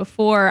presence comment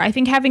before, I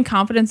think having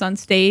confidence on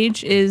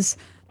stage is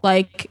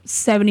like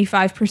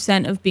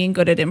 75% of being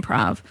good at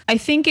improv. I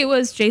think it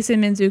was Jason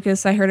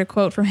Mantzoukas. I heard a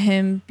quote from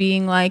him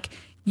being like,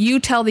 you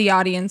tell the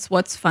audience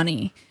what's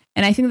funny.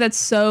 And I think that's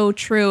so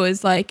true,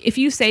 is like, if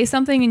you say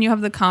something and you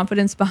have the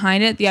confidence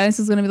behind it, the audience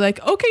is going to be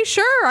like, okay,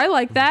 sure, I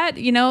like that.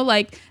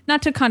 Like,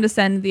 not to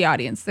condescend the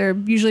audience. They're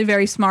usually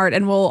very smart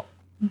and will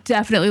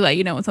definitely let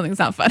you know when something's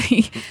not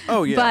funny.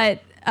 Oh, yeah.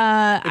 But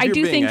I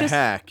do think just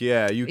hack,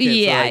 you can't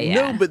say,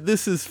 no, but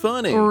this is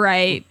funny.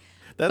 Right.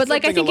 That's but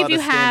like, I think if you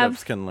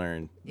have, can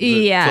learn.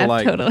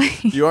 Totally.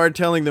 You are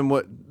telling them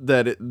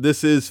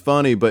this is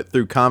funny, but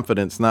through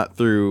confidence, not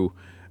through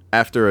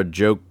after a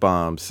joke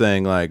bomb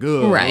saying like,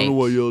 oh, I don't know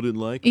why y'all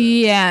didn't like that.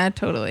 Yeah,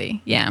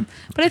 totally. Yeah.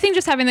 But I think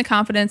just having the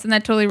confidence, and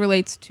that totally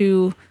relates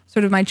to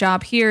sort of my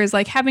job here, is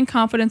like having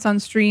confidence on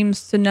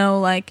streams to know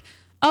like,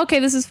 okay,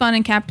 this is fun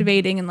and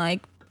captivating, and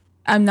like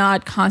I'm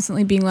not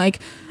constantly being like,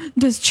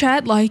 does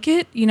chat like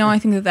it? You know, I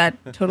think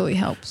that totally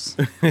helps.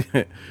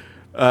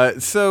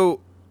 So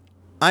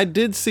I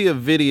did see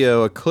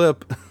a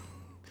clip,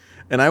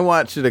 and I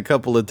watched it a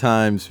couple of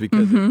times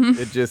because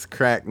it just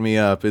cracked me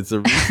up. It's a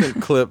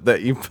recent clip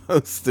that you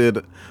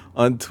posted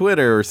on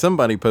Twitter, or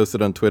somebody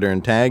posted on Twitter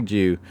and tagged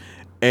you,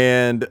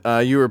 and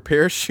you were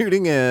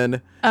parachuting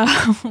in.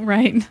 Oh,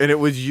 right. And it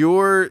was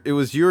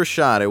your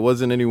shot. It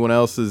wasn't anyone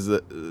else's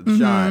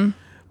shot.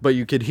 But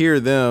you could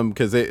hear them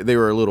because they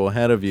were a little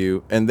ahead of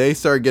you, and they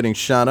started getting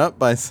shot up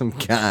by some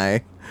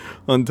guy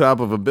on top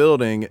of a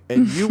building,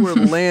 and you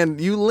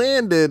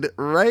landed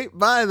right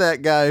by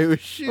that guy who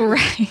was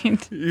shooting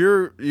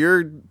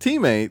your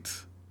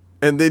teammates,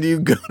 and then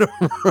you go to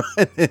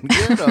run and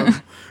get him,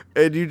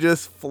 and you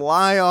just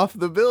fly off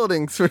the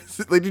building. So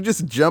like you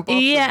just jump off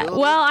the building.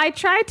 Well, I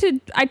tried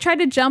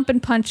to jump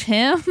and punch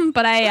him,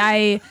 but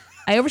I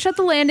overshot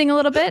the landing a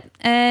little bit,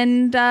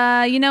 and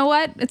you know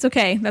what? It's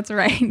okay. That's all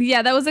right.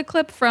 Yeah, that was a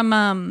clip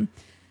from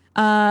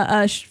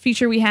a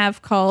feature we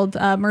have called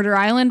Murder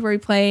Island, where we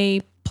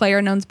play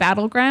PlayerUnknown's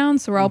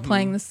Battlegrounds. So we're all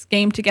playing this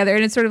game together,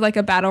 and it's sort of like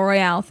a battle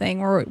royale thing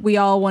where we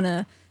all want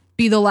to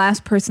be the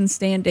last person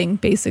standing,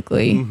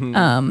 basically.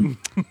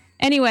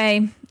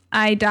 Anyway,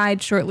 I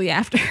died shortly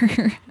after.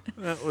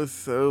 That was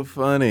so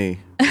funny.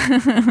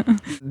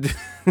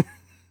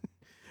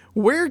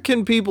 Where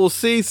can people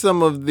see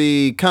some of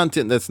the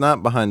content that's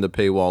not behind the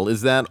paywall?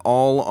 Is that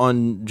all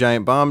on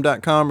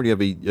giantbomb.com, or do you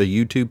have a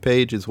YouTube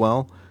page as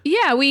well?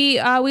 Yeah,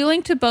 we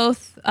link to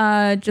both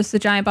just the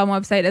Giant Bomb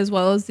website as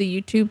well as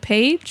the YouTube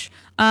page.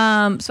 So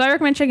I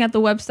recommend checking out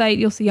the website.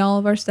 You'll see all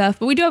of our stuff.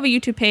 But we do have a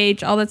YouTube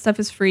page. All that stuff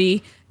is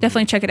free.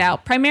 Definitely check it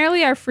out.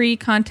 Primarily our free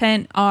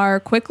content are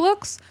quick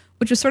looks,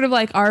 which is sort of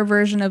like our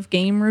version of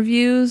game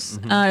reviews,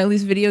 at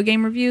least video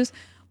game reviews,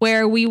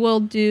 where we will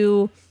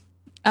do...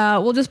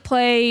 we'll just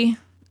play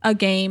a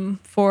game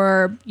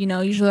for,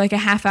 usually like a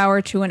half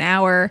hour to an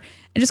hour,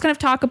 and just kind of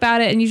talk about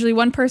it. And usually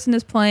one person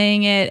is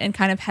playing it and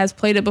kind of has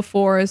played it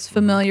before, is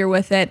familiar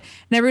with it,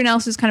 and everyone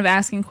else is kind of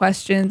asking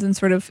questions and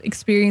sort of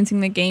experiencing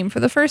the game for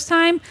the first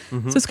time.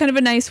 So it's kind of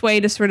a nice way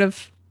to sort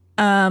of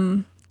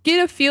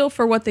get a feel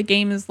for what the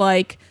game is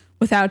like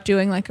without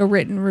doing like a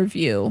written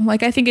review.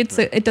 Like I think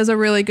it does a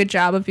really good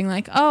job of being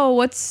like, oh,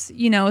 is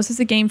this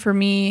a game for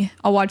me?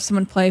 I'll watch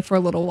someone play for a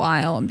little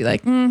while and be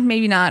like,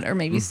 maybe not, or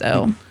maybe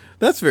so.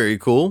 That's very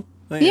cool.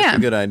 I think that's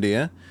a good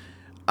idea.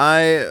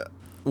 I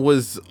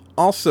was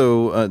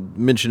also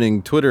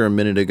mentioning Twitter a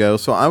minute ago,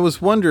 so I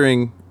was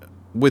wondering,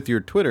 with your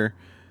Twitter,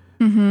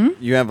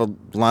 you have a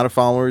lot of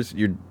followers.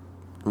 You're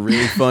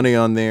really funny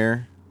on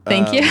there.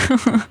 Thank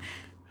you.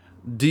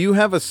 Do you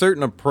have a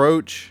certain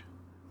approach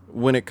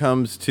when it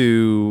comes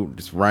to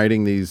just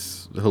writing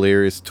these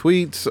hilarious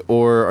tweets,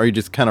 or are you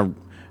just kind of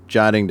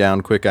jotting down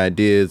quick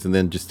ideas and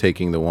then just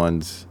taking the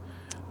ones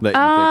that you think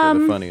are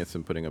the funniest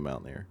and putting them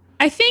out there?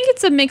 I think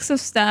it's a mix of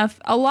stuff.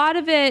 A lot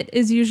of it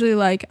is usually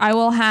like I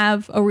will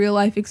have a real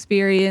life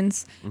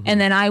experience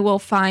and then I will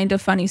find a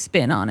funny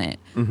spin on it.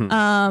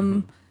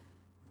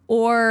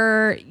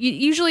 Or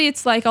usually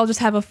it's like I'll just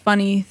have a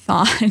funny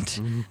thought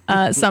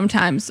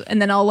sometimes, and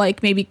then I'll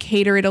like maybe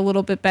cater it a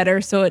little bit better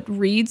so it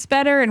reads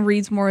better and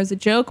reads more as a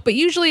joke. But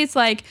usually it's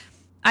like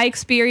I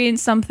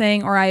experienced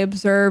something or I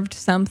observed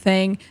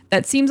something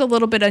that seems a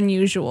little bit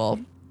unusual.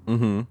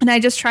 And I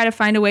just try to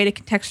find a way to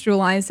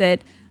contextualize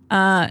it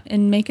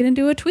and make it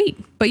into a tweet.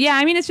 But yeah,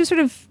 I mean, it's just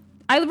sort of,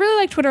 I really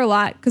like Twitter a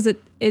lot because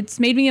it's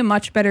made me a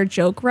much better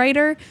joke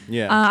writer.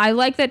 Yeah. I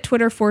like that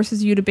Twitter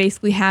forces you to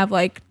basically have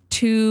like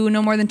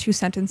no more than two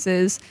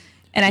sentences.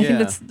 And I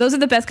think those are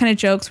the best kind of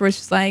jokes where it's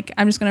just like,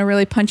 I'm just going to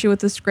really punch you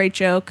with this great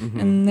joke.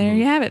 And there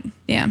you have it.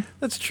 Yeah.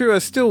 That's true. I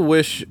still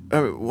wish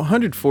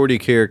 140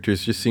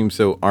 characters just seems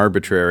so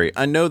arbitrary.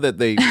 I know that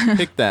they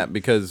picked that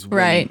because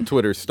when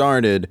Twitter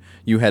started,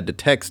 you had to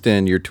text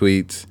in your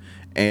tweets,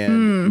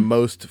 and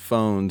most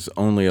phones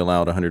only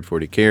allowed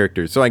 140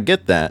 characters. So I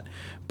get that.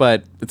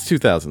 But it's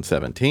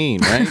 2017,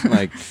 right?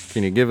 Like,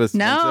 can you give us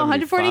No,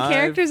 140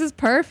 characters is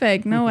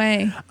perfect. No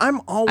way.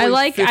 I'm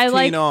always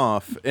 15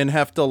 off and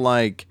have to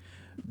like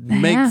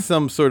make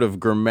some sort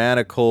of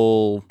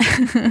grammatical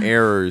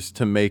errors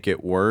to make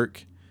it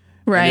work.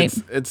 Right.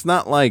 And it's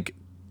not like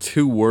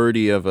too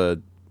wordy of a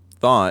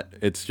thought.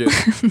 It's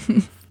just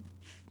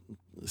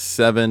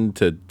 7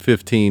 to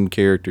 15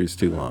 characters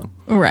too long.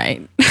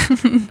 Right.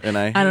 And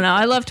I don't know.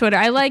 I love Twitter.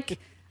 I like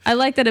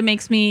that it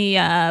makes me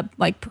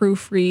like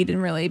proofread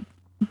and really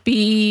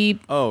be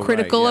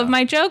critical of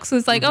my jokes. So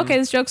it's like, okay,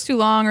 this joke's too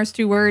long or it's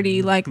too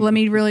wordy. Like, let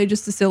me really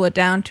just distill it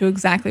down to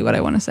exactly what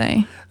I want to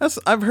say.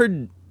 I've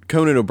heard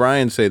Conan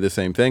O'Brien say the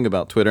same thing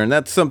about Twitter, and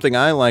that's something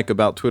I like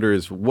about Twitter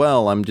as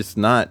well. I'm just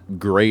not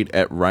great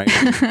at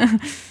writing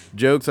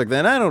jokes like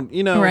that. And I don't,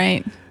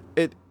 Right.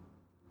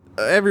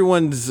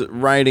 everyone's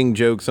writing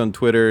jokes on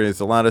Twitter. There's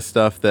a lot of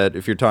stuff that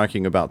if you're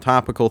talking about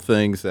topical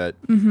things that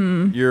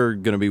you're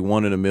going to be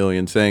one in a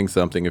million saying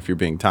something if you're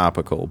being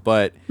topical.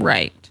 But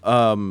Right.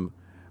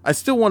 I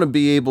still want to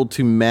be able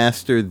to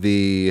master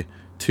the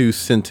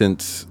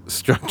 2-sentence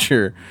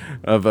structure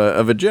of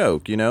a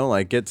joke,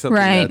 like get something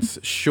Right.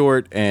 that's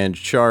short and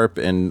sharp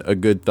and a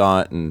good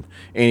thought, and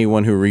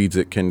anyone who reads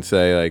it can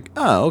say like,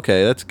 oh,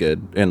 okay, that's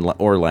good,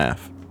 or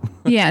laugh.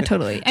 Yeah,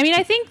 totally. I mean,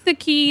 I think the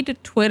key to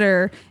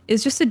Twitter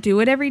is just to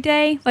do it every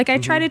day. Like, I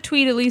try to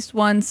tweet at least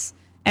once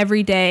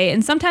every day,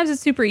 and sometimes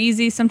it's super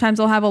easy. Sometimes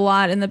I'll have a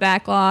lot in the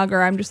backlog,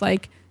 or I'm just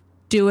like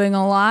doing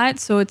a lot,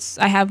 so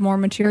I have more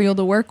material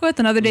to work with.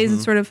 And other days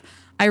it's sort of,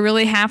 I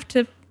really have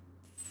to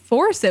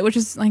force it, which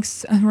is like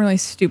a really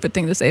stupid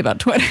thing to say about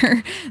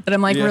Twitter, that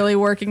I'm like really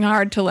working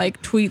hard to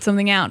like tweet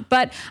something out.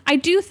 But I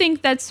do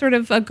think that's sort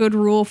of a good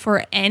rule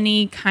for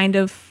any kind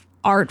of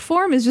art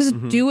form, is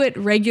just do it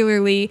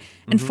regularly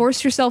and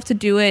force yourself to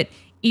do it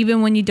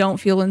even when you don't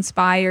feel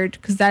inspired,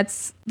 because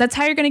that's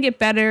how you're going to get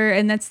better,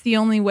 and that's the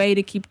only way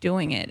to keep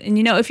doing it. And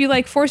if you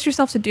like force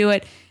yourself to do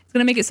it, it's going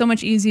to make it so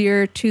much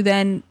easier to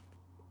then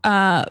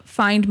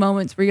find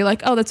moments where you're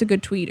like, oh, that's a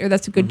good tweet, or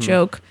that's a good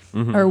joke,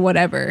 or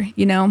whatever,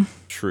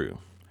 True.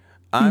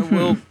 I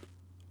will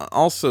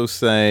also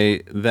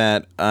say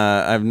that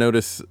I've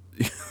noticed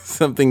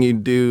something you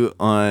do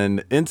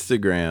on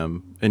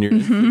Instagram, in your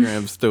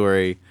Instagram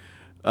story.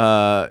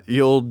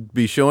 You'll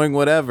be showing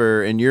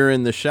whatever, and you're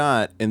in the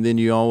shot, and then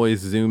you always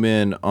zoom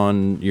in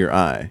on your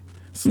eye.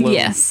 Slow.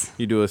 Yes.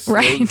 You do a slow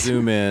Right.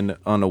 zoom in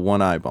on a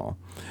one eyeball.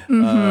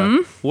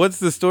 What's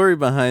the story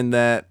behind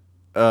that?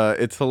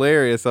 It's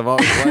hilarious. I've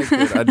always liked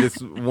it. I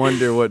just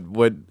wonder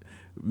what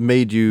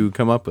made you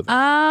come up with it.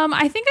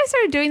 I think I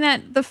started doing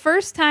that the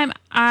first time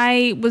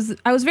I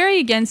was very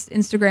against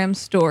Instagram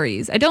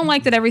stories. I don't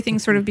like that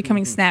everything's sort of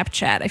becoming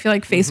Snapchat. I feel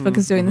like Facebook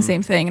is doing the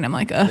same thing, and I'm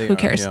like, who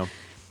cares?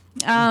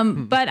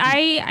 But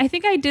I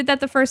think I did that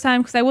the first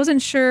time because I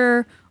wasn't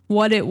sure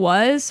what it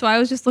was. So I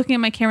was just looking at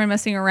my camera,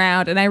 messing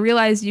around, and I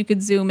realized you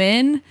could zoom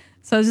in.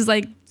 So I was just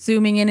like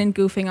zooming in and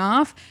goofing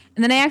off.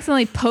 And then I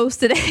accidentally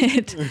posted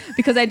it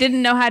because I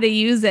didn't know how to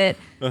use it.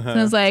 So I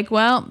was like,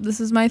 well,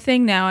 this is my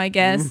thing now, I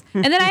guess.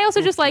 And then I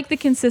also just like the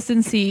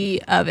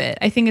consistency of it.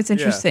 I think it's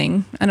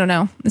interesting. I don't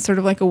know. It's sort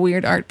of like a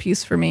weird art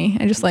piece for me.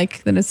 I just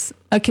like that it's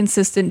a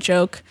consistent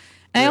joke.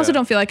 And I also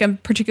don't feel like I'm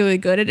particularly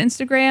good at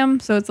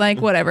Instagram. So it's like,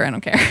 whatever, I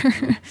don't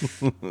care.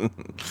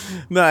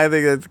 No, I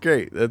think that's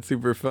great. That's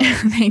super fun.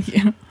 Thank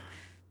you.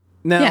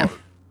 Now,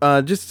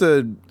 just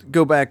to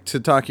go back to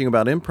talking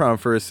about improv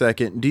for a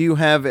second, do you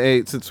have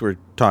since we're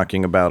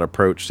talking about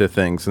approach to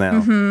things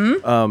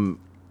now,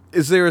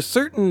 is there a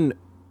certain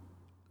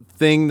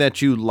thing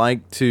that you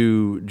like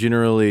to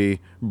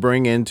generally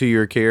bring into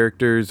your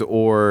characters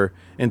or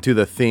into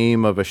the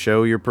theme of a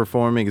show you're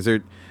performing? Is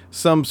there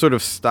some sort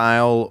of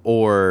style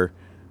or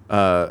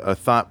a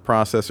thought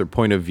process or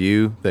point of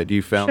view that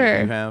you found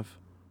that you have?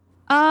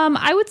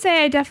 I would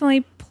say I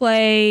definitely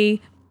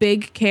play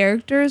big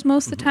characters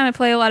most of the time. I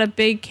play a lot of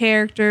big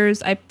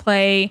characters. I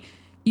play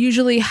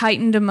usually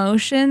heightened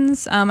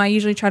emotions. I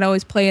usually try to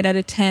always play it at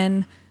a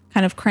 10,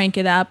 kind of crank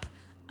it up.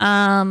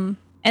 And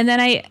then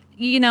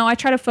I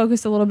try to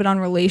focus a little bit on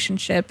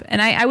relationship.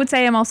 And I would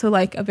say I'm also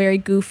like a very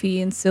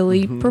goofy and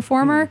silly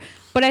performer.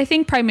 But I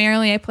think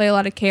primarily I play a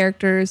lot of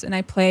characters and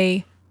I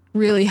play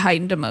really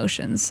heightened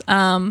emotions.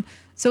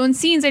 So in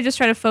scenes, I just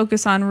try to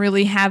focus on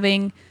really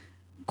having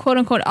quote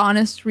unquote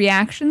honest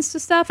reactions to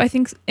stuff. I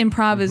think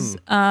improv is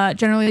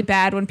generally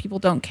bad when people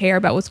don't care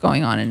about what's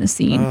going on in a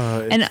scene.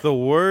 It's the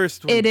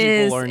worst when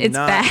It's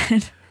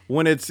bad.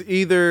 When it's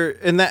either,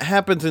 and that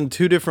happens in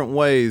two different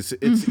ways.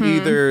 It's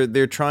either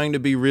they're trying to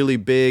be really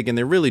big and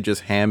they're really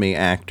just hammy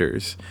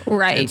actors.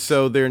 Right. And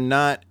so they're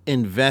not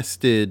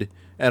invested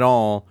at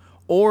all.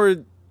 Or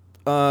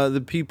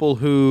the people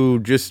who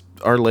just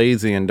are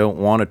lazy and don't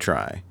want to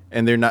try.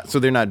 And they're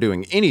not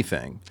doing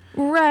anything.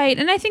 Right.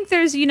 And I think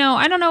there's,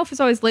 I don't know if it's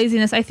always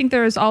laziness. I think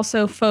there's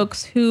also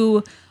folks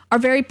who are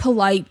very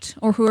polite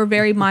or who are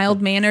very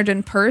mild-mannered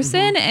in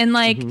person. And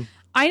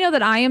I know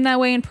that I am that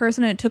way in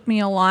person, and it took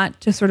me a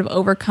lot to sort of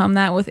overcome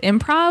that with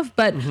improv.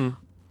 But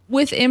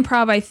with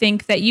improv, I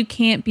think that you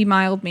can't be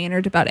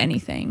mild-mannered about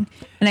anything.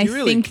 And I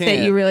think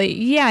that you really,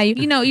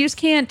 you just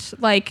can't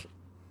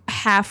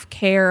half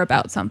care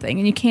about something,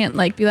 and you can't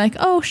be like,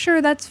 oh,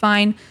 sure, that's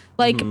fine.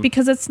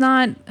 Because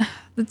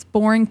it's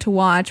boring to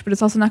watch, but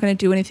it's also not going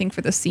to do anything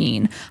for the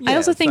scene. I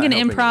also think in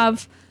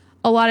improv,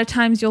 a lot of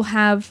times you'll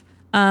have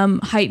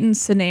heightened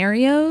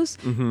scenarios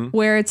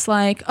where it's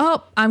like,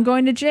 oh, I'm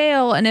going to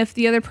jail. And if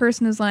the other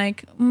person is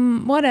like,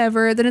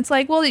 whatever, then it's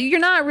like, well, you're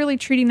not really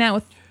treating that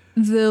with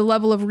the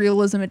level of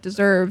realism it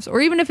deserves.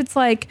 Or even if it's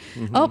like,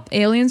 oh,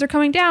 aliens are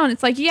coming down.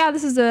 It's like, yeah,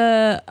 this is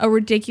a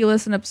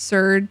ridiculous and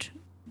absurd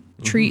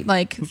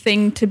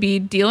thing to be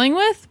dealing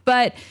with,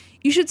 but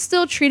you should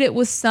still treat it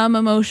with some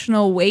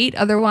emotional weight.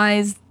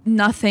 Otherwise,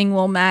 nothing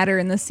will matter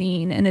in the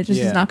scene, and it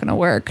just is not going to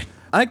work.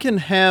 I can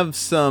have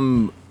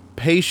some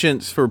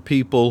patience for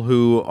people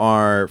who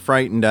are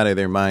frightened out of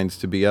their minds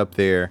to be up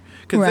there,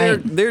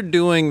 because they're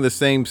doing the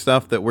same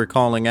stuff that we're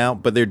calling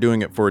out, but they're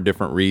doing it for a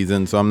different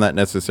reason. So I'm not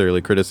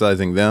necessarily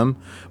criticizing them,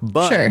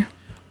 but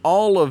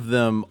all of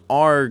them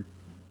are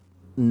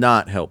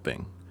not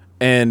helping.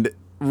 And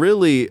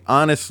really,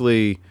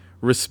 honestly,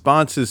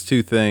 responses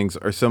to things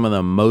are some of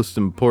the most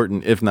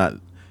important, if not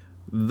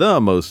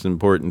the most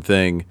important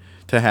thing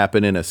to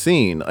happen in a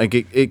scene. Like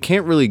it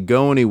can't really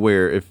go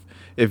anywhere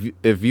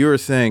if you're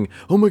saying,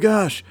 "Oh my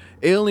gosh,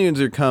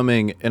 aliens are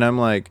coming," and I'm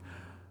like,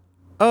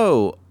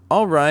 "Oh,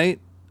 all right."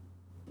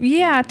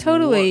 Yeah,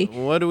 totally.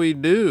 What do we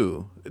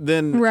do?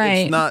 Then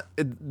it's not,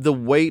 the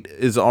weight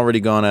is already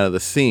gone out of the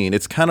scene.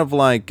 It's kind of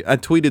like, I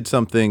tweeted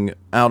something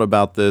out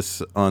about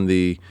this on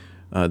the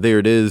There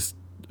It Is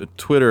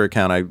Twitter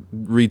account. I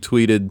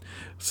retweeted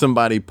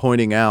somebody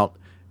pointing out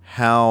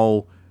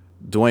how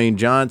Dwayne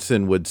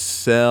Johnson would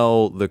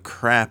sell the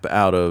crap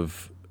out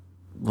of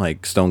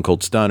like Stone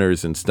Cold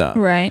Stunners and stuff.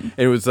 Right. And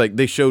it was like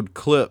they showed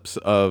clips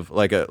of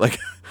like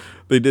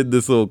they did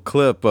this little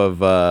clip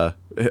of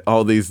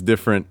all these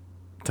different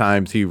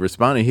times he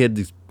responded. He had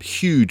these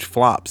huge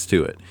flops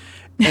to it.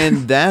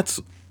 And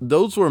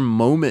those were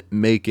moment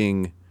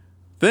making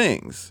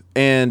things.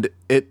 And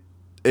it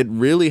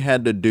really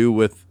had to do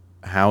with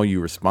how you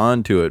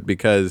respond to it,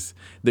 because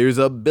there's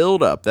a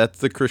buildup. That's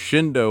the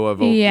crescendo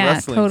of a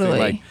wrestling thing.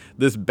 Like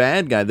this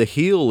bad guy, the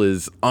heel,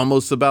 is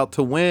almost about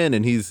to win,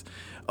 and he's,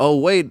 oh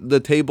wait, the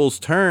table's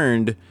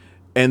turned,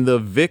 and the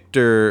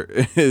victor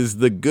is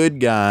the good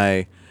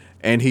guy,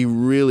 and he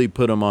really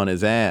put him on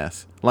his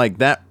ass. Like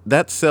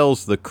that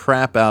sells the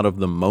crap out of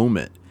the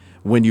moment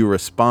when you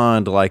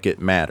respond like it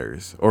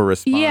matters, or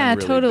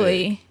respond really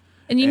totally big.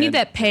 And you need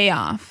that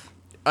payoff.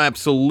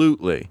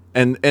 Absolutely.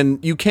 And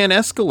you can't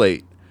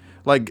escalate.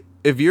 Like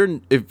if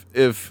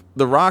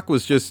The Rock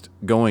was just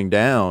going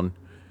down,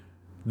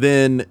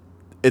 then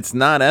it's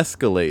not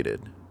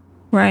escalated.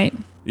 Right.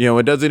 You know,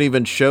 it doesn't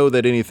even show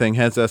that anything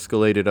has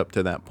escalated up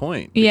to that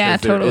point. Yeah,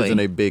 totally. There isn't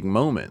a big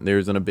moment. There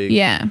isn't a big...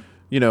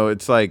 You know,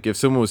 it's like if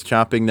someone was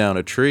chopping down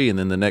a tree and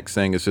then the next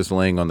thing is just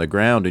laying on the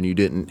ground and you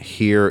didn't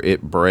hear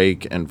it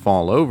break and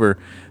fall over,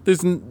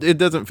 it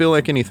doesn't feel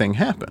like anything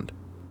happened.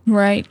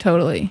 Right,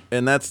 totally.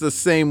 And that's the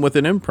same with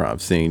an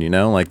improv scene, you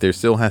know? Like there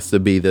still has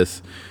to be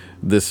this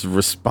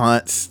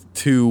response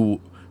to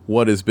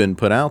what has been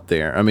put out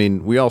there. I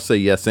mean, we all say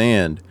yes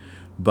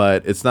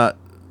but it's not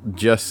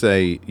just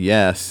say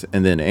yes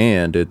and then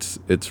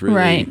it's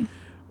really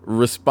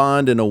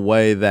respond in a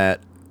way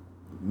that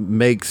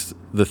makes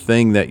the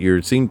thing that your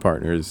scene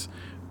partner is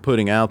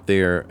putting out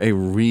there a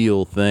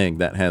real thing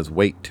that has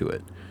weight to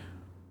it.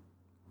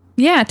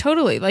 Yeah,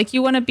 totally. Like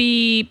you want to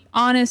be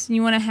honest and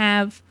you want to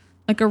have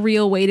like a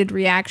real weighted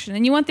reaction,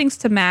 and you want things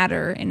to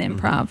matter in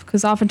improv,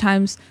 because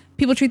oftentimes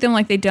people treat them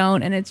like they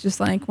don't, and it's just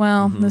like,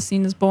 well, the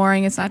scene is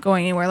boring, it's not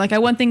going anywhere. Like I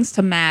want things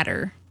to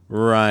matter.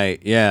 Right.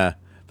 Yeah.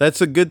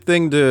 That's a good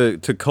thing to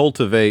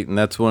cultivate, and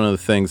that's one of the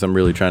things I'm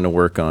really trying to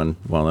work on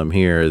while I'm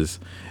here is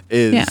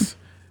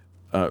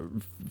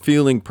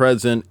feeling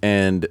present.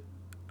 And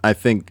I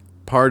think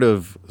part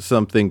of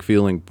something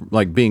feeling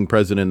like being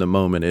present in the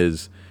moment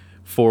is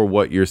for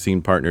what your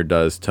scene partner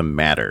does to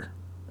matter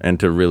and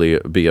to really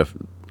be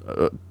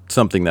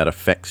something that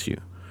affects you.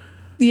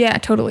 Yeah,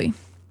 totally.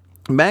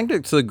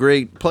 Magnic's a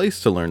great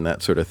place to learn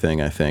that sort of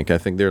thing, I think. I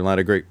think there are a lot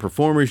of great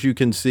performers you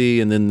can see,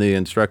 and then the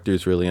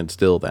instructors really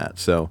instill that.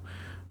 So,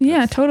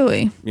 yeah,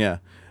 totally. Yeah.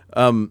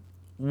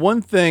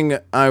 One thing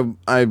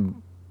I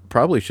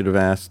probably should have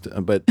asked,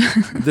 but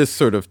this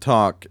sort of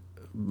talk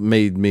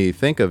made me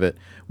think of it.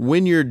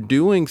 When you're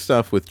doing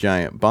stuff with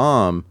Giant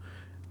Bomb,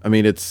 I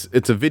mean, it's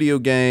a video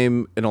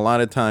game, and a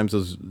lot of times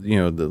a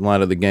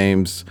lot of the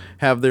games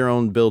have their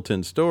own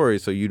built-in story,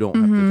 so you don't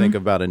have to think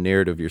about a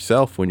narrative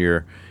yourself when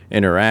you're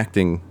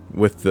interacting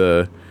with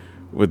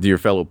your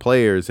fellow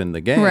players in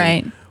the game.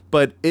 Right.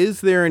 But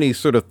is there any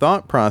sort of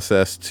thought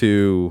process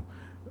to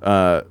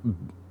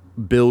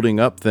building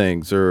up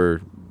things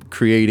or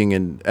creating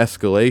an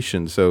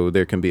escalation so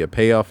there can be a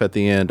payoff at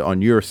the end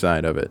on your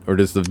side of it? Or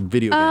does the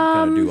video game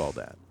kind of do all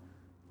that?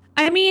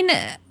 I mean,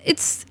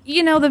 it's,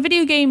 the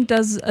video game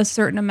does a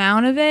certain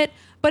amount of it,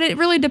 but it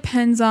really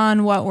depends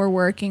on what we're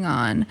working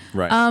on.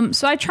 Right.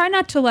 So I try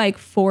not to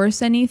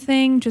force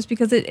anything, just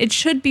because it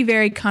should be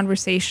very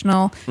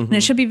conversational and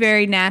it should be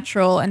very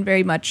natural and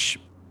very much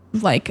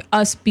like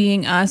us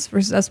being us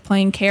versus us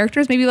playing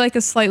characters, maybe like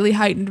a slightly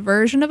heightened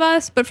version of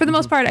us. But for the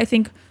most part, I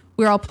think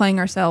we're all playing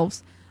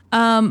ourselves.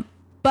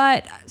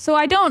 But so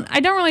I don't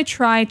really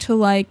try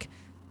to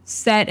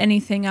set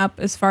anything up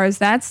as far as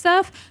that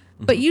stuff.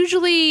 But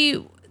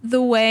usually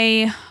the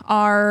way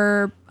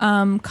our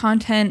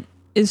content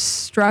is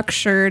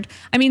structured,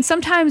 I mean,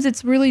 sometimes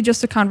it's really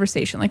just a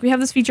conversation. Like we have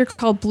this feature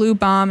called Blue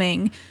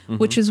Bombing,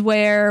 which is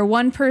where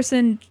one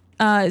person,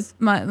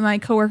 my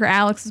coworker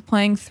Alex, is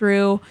playing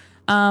through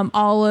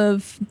all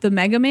of the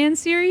Mega Man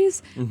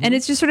series. And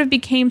it's just sort of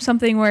became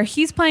something where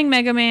he's playing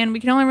Mega Man. We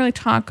can only really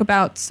talk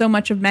about so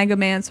much of Mega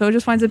Man. So it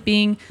just winds up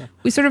being,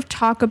 we sort of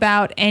talk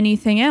about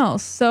anything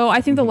else. So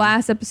I think the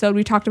last episode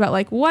we talked about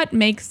like what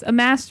makes a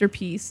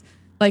masterpiece.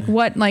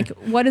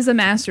 What is a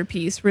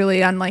masterpiece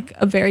really on like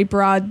a very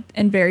broad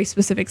and very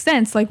specific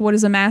sense? Like what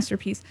is a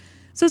masterpiece?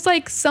 So it's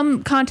like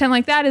some content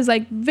like that is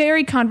like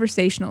very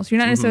conversational. So you're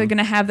not necessarily going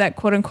to have that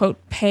quote unquote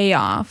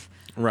payoff.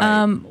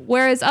 Right.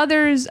 Whereas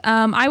others,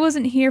 I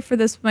wasn't here for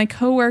this. My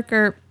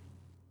coworker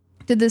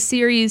did this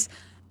series.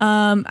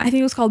 I think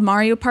it was called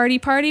Mario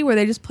Party, where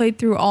they just played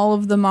through all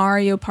of the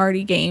Mario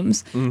Party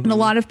games, and a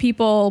lot of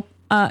people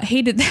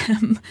hated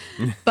them,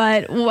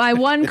 but my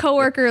one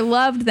coworker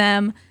loved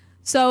them.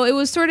 So it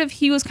was sort of,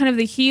 he was kind of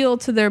the heel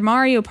to their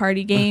Mario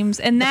Party games,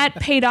 and that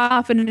paid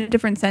off in a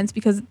different sense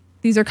because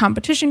these are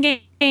competition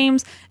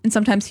games, and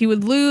sometimes he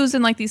would lose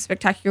in like these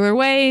spectacular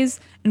ways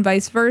and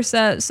vice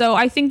versa. So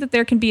I think that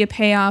there can be a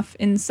payoff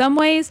in some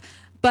ways,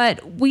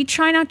 but we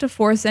try not to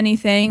force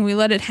anything. We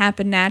let it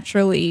happen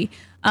naturally.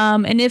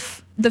 And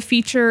if the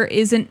feature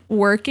isn't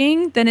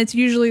working, then it's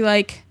usually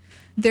like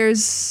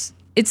it's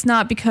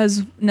not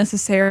because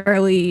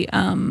necessarily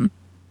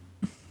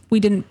we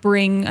didn't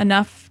bring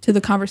enough to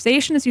the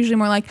conversation. It's usually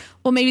more like,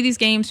 well, maybe these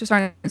games just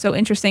aren't so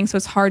interesting, so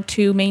it's hard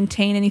to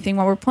maintain anything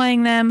while we're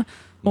playing them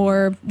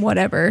or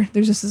whatever.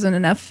 There just isn't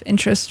enough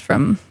interest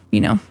from,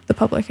 the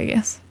public, I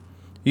guess.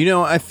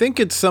 I think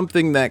it's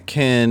something that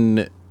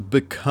can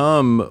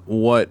become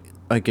what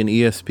like an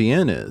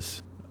ESPN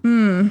is.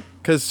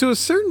 Because to a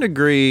certain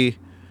degree,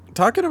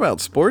 talking about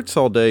sports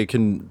all day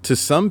can, to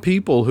some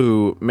people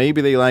who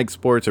maybe they like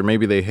sports or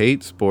maybe they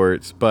hate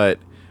sports, but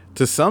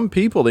to some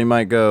people they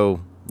might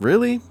go,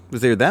 really?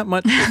 Was there that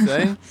much to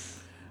say?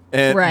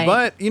 And, right.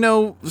 But,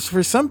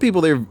 for some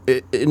people, they're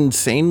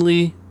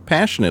insanely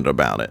passionate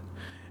about it.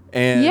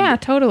 And yeah,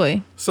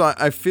 totally. So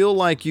I feel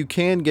like you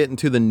can get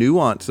into the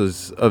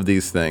nuances of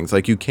these things.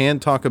 Like you can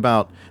talk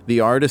about the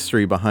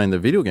artistry behind the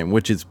video game,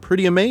 which is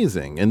pretty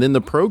amazing. And then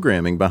the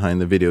programming behind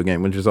the video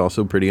game, which is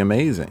also pretty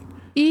amazing.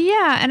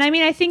 Yeah. And I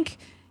mean, I think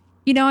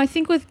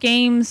with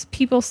games,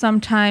 people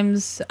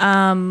sometimes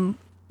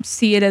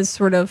see it as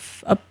sort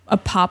of a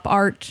pop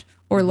art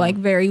or like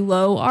very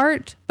low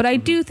art. But I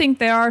do think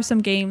there are some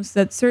games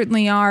that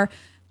certainly are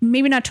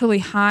maybe not totally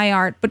high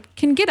art, but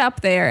can get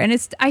up there. And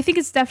I think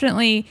it's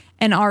definitely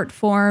an art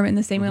form in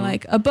the same way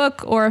like a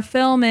book or a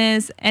film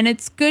is. And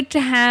it's good to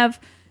have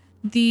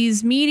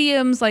these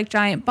mediums like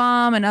Giant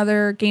Bomb and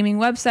other gaming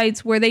websites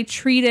where they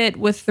treat it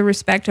with the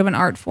respect of an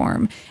art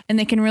form. And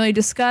they can really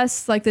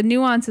discuss like the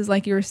nuances,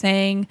 like you were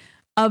saying,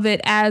 of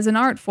it as an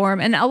art form.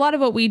 And a lot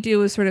of what we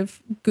do is sort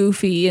of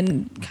goofy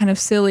and kind of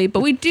silly, but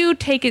we do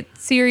take it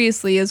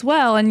seriously as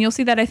well. And you'll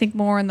see that, I think,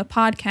 more in the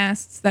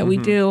podcasts that we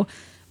do.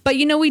 But,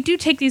 we do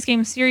take these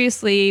games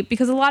seriously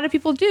because a lot of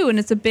people do, and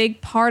it's a big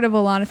part of a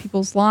lot of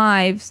people's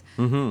lives.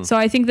 So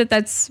I think that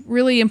that's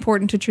really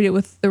important to treat it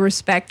with the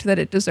respect that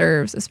it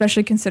deserves,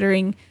 especially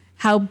considering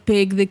how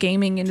big the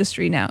gaming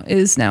industry now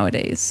is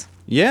nowadays.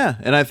 Yeah,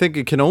 and I think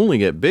it can only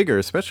get bigger,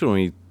 especially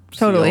when you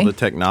see all the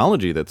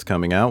technology that's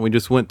coming out. We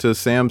just went to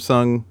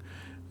Samsung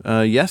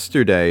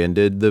yesterday and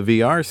did the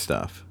VR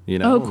stuff.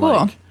 Oh, cool.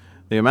 Like,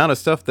 the amount of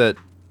stuff that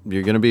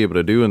you're going to be able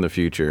to do in the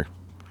future,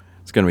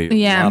 it's going to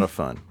be a lot of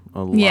fun.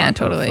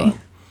 Totally.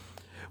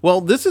 Well,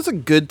 this is a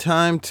good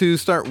time to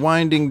start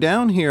winding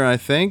down here, I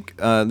think.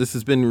 This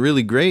has been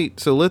really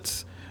great. So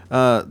let's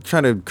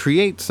try to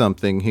create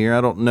something here. I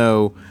don't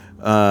know.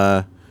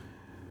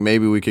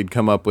 Maybe we could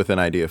come up with an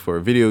idea for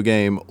a video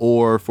game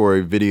or for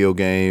a video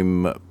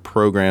game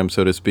program,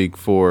 so to speak,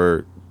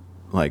 for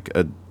like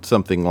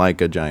something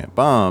like a Giant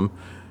Bomb.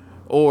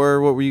 Or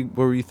what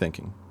were you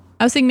thinking?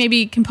 I was thinking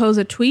maybe compose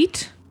a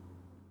tweet.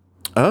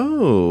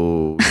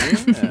 Oh,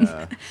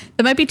 yeah.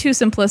 That might be too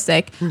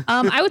simplistic.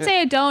 I would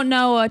say I don't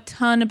know a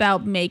ton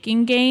about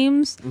making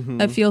games.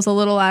 That feels a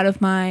little out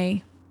of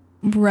my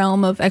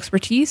realm of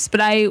expertise, but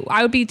I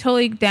would be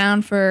totally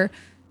down for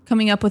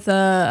coming up with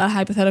a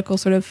hypothetical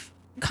sort of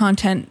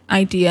content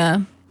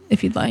idea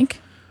if you'd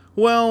like.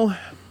 Well,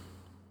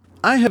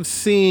 I have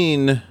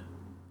seen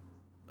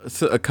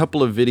a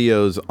couple of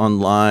videos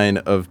online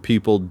of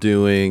people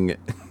doing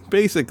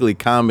basically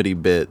comedy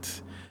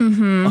bits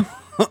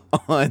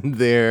on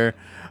their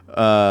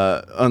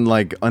on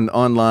like an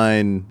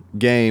online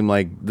game.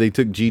 Like they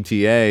took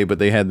GTA, but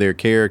they had their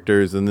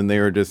characters, and then they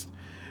were just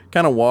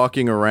kind of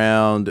walking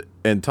around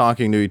and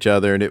talking to each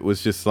other, and it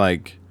was just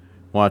like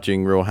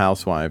watching Real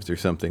Housewives or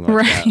something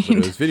like that. But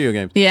it was video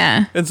games.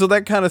 Yeah. And so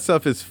that kind of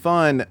stuff is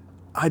fun.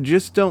 I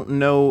just don't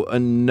know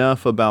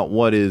enough about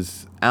what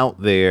is out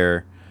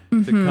there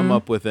to come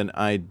up with an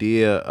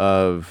idea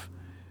of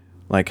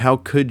like, how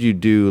could you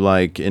do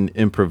like an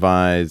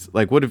improvise,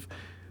 like what if,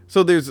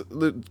 so there's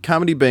the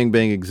Comedy Bang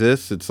Bang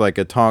exists. It's like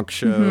a talk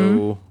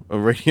show, a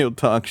radio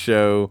talk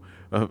show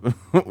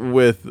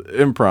with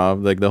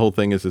improv. Like the whole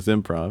thing is just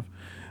improv.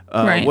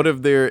 Right. What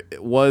if there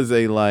was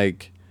a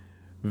like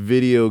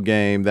video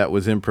game that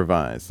was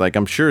improvised? Like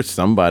I'm sure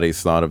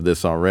somebody's thought of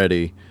this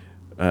already.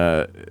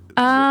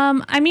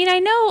 I mean, I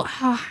know,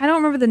 I don't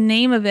remember the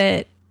name of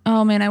it.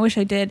 Oh man, I wish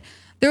I did.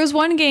 There was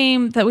one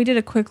game that we did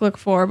a quick look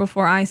for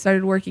before I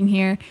started working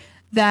here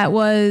that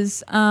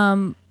was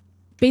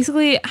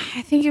basically,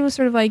 I think it was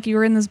sort of like you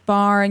were in this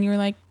bar and you were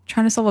like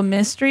trying to solve a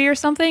mystery or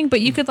something,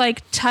 but you could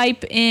like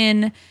type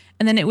in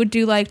and then it would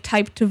do like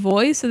type to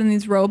voice, and then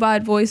these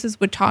robot voices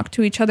would talk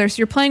to each other. So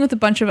you're playing with a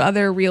bunch of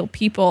other real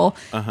people,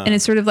 and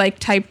it's sort of like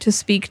type to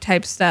speak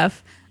type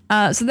stuff.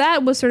 So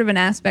that was sort of an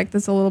aspect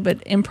that's a little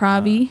bit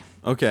improv-y.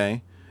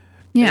 Okay.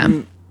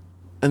 Yeah.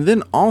 And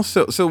then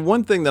also, so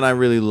one thing that I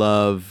really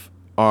love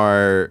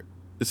are,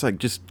 it's like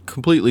just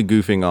completely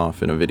goofing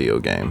off in a video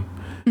game.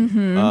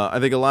 I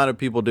think a lot of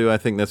people do. I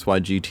think that's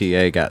why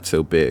GTA got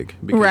so big.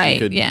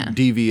 Because you could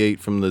deviate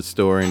from the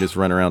story and just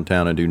run around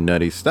town and do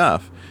nutty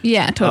stuff.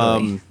 Yeah,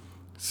 totally.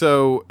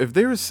 So if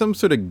there is some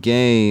sort of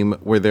game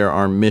where there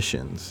are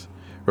missions,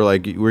 or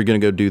like we're going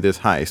to go do this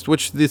heist,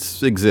 which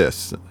this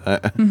exists.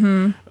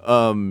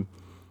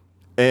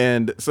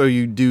 And so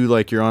you do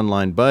like your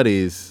online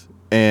buddies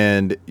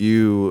and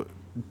you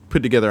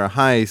put together a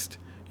heist,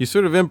 you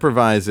sort of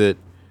improvise it,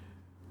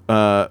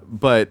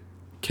 but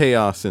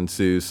chaos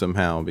ensues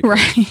somehow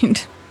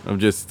because of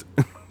just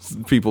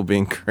people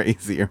being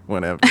crazy or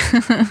whatever.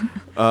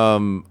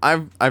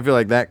 I feel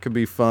like that could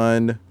be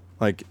fun.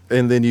 Like,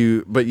 and then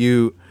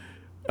you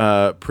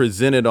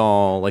present it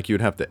all like you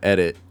would have to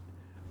edit,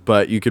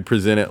 but you could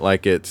present it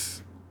like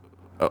it's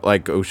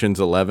like Ocean's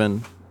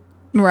 11,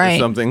 or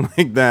something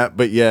like that.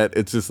 But yet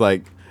it's just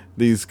like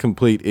these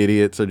complete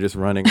idiots are just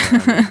running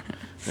around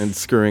and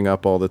screwing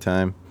up all the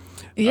time.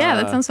 Yeah,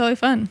 that sounds really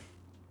fun.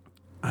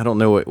 I don't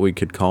know what we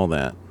could call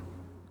that.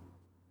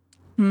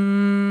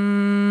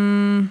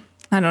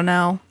 I don't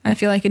know. I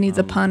feel like it needs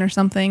a pun or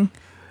something.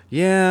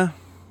 Yeah,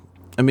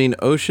 I mean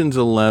Ocean's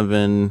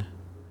 11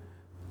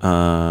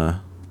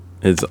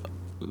 is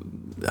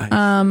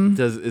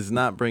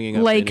not bringing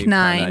up Lake any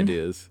 9 pun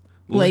ideas.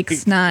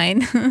 Lakes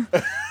 9.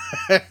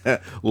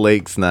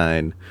 Lakes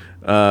 9.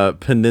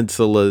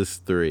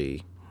 Peninsulas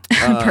 3.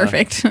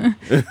 Perfect.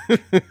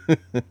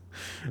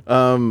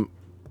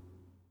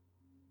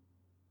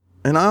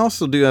 And I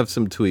also do have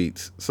some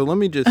tweets. So let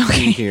me just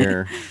see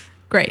here.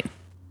 Great.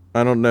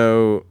 I don't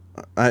know.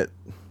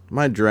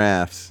 My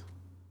drafts.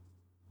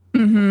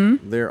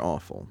 They're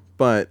awful.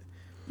 But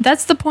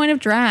that's the point of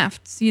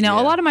drafts. You know,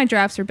 a lot of my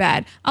drafts are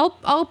bad.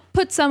 I'll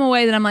put some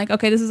away that I'm like,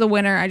 okay, this is a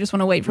winner. I just want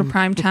to wait for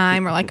prime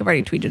time, or like I've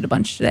already tweeted a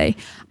bunch today.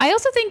 I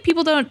also think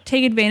people don't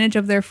take advantage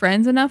of their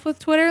friends enough with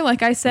Twitter.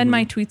 Like I send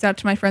my tweets out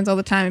to my friends all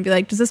the time and be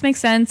like, does this make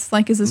sense?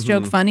 Like, is this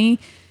joke funny?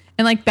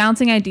 And like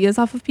bouncing ideas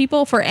off of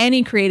people for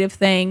any creative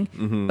thing.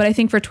 But I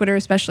think for Twitter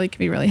especially it can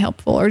be really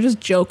helpful, or just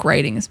joke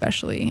writing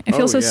especially. I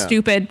feel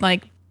stupid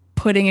like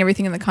putting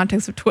everything in the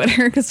context of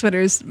Twitter because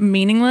Twitter is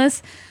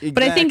meaningless. Exactly.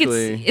 But I think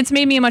it's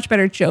made me a much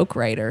better joke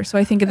writer. So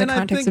I think in the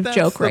context of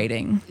joke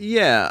writing.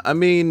 Yeah. I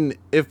mean,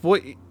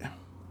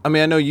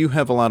 I know you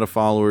have a lot of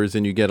followers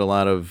and you get a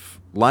lot of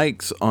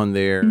likes on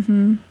there,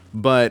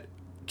 but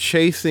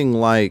chasing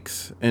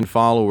likes and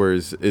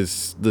followers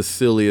is the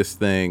silliest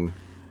thing.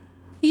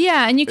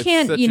 Yeah, and you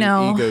can't, it's such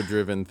an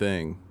ego-driven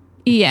thing.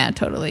 Yeah,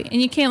 totally.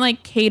 And you can't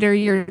like cater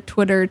your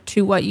Twitter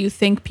to what you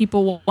think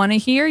people will want to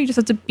hear. You just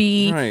have to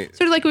be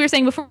sort of like we were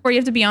saying before, you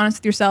have to be honest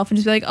with yourself and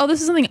just be like, oh, this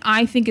is something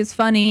I think is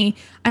funny.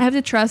 I have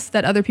to trust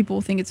that other people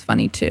will think it's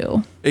funny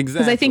too. Exactly.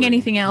 Because I think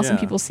anything else and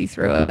people see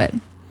through it.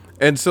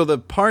 And so the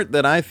part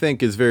that I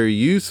think is very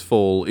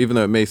useful, even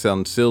though it may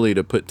sound silly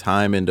to put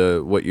time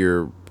into what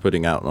you're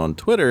putting out on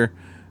Twitter,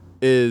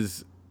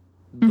 is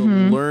the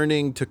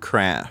learning to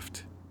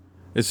craft.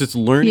 It's just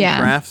learning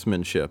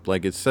craftsmanship.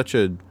 Like it's such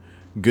a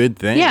good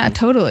thing. Yeah,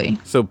 totally.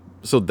 So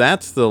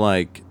that's the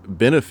like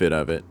benefit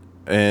of it.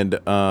 And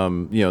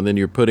then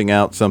you're putting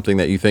out something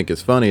that you think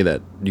is funny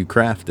that you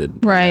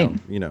crafted. Right.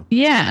 You know.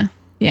 Yeah.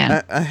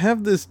 Yeah. I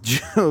have this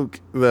joke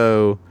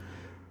though.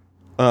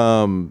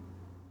 Why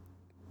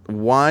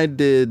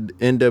did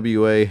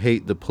NWA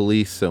hate the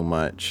police so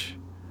much?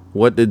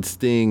 What did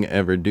Sting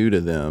ever do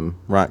to them?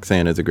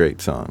 Roxanne is a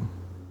great song.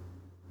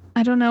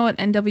 I don't know what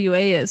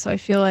NWA is, so I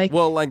feel like...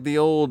 Well, like the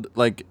old,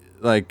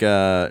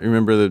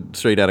 remember the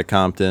Straight Outta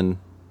Compton?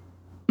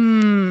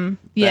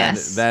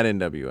 Yes. That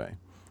NWA.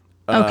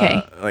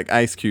 Okay. Like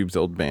Ice Cube's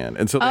old band.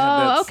 And so they had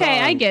that okay,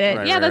 song. I get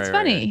it. That's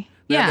funny. Right.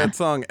 They had that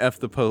song, F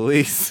the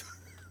Police.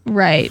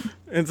 Right.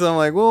 And so I'm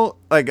like, well,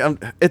 like,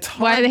 it's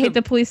hard. Why do they hate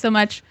the police so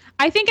much?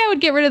 I think I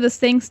would get rid of the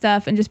Sting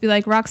stuff and just be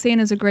like,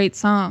 Roxanne is a great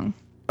song.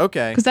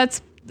 Okay.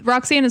 Because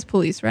Roxanne is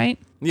police, right?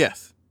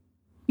 Yes.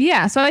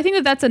 Yeah, so I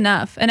think that's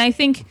enough. And I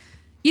think,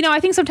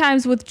 I think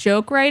sometimes with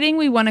joke writing,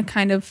 we want to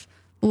kind of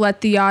let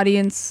the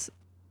audience,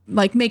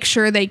 like, make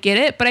sure they get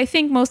it. But I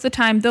think most of the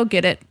time they'll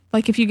get it.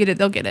 Like, if you get it,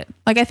 they'll get it.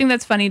 Like, I think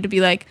that's funny to be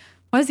like,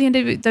 why does the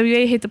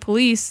NWA hate the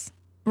police?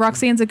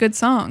 Roxanne's a good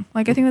song.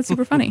 Like, I think that's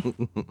super funny.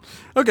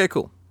 Okay,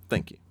 cool.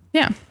 Thank you.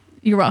 Yeah,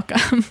 you're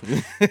welcome.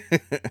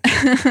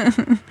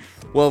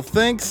 Well,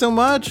 thanks so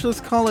much. Let's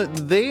call it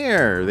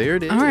there. There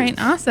it is. All right,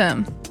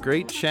 awesome.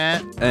 Great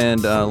chat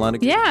and a lot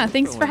of Yeah,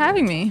 thanks for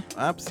having me.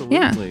 Absolutely.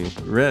 Yeah.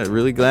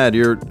 Really glad.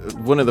 You're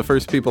one of the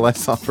first people I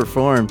saw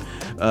perform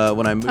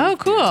when I moved. Oh,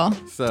 cool.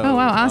 So, oh,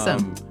 wow,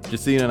 awesome.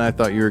 Justina and I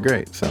thought you were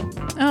great. So.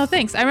 Oh,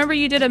 thanks. I remember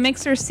you did a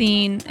mixer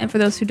scene, and for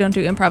those who don't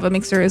do improv, a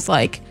mixer is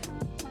like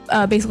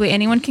basically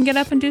anyone can get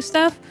up and do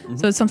stuff. Mm-hmm.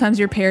 So sometimes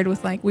you're paired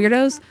with like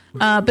weirdos.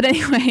 But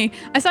anyway,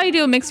 I saw you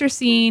do a mixer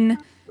scene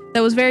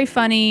that was very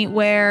funny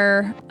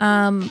where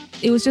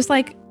it was just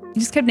like, you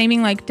just kept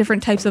naming like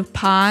different types of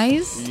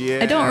pies. Yeah.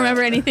 I don't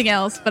remember anything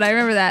else, but I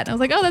remember that. And I was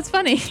like, oh, that's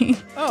funny.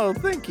 Oh,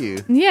 thank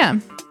you. Yeah.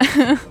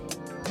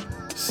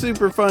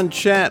 Super fun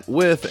chat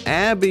with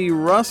Abby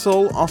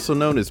Russell, also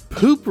known as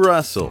Poop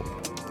Russell.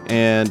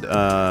 And,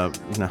 no,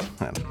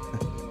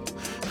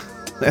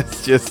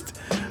 that's just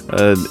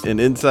an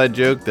inside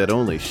joke that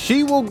only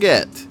she will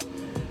get.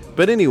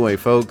 But anyway,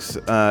 folks,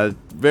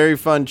 very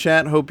fun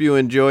chat. Hope you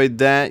enjoyed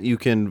that. You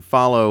can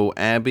follow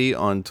Abby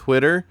on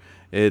Twitter.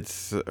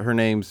 It's her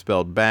name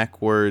spelled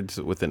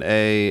backwards with an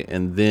A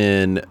and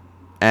then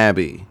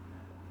Abby.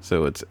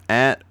 So it's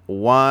at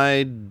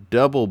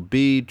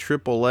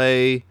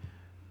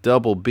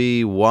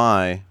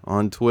YBBAAABBY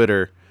on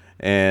Twitter.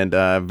 And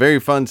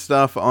very fun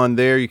stuff on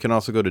there. You can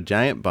also go to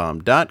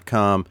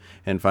giantbomb.com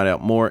and find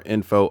out more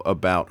info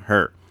about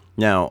her.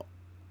 Now,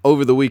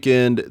 over the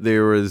weekend,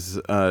 there was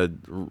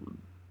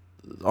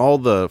all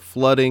the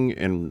flooding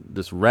and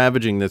this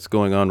ravaging that's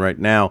going on right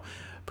now,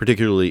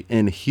 particularly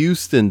in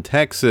Houston,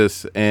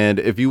 Texas. And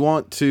if you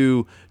want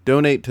to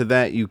donate to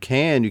that, you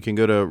can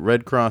go to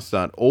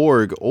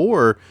redcross.org,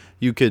 or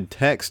you could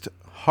text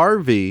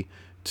Harvey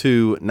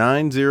to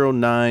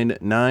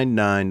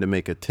 90999 to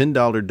make a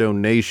 $10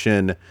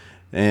 donation.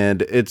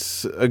 And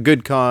it's a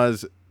good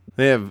cause.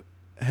 They have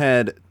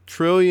had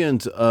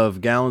trillions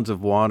of gallons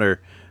of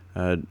water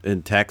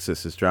in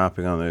Texas is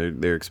dropping on there.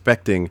 They're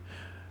expecting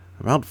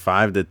about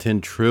 5 to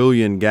 10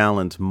 trillion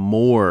gallons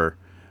more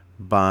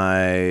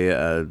by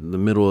the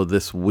middle of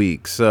this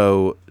week.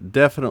 So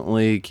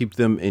definitely keep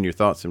them in your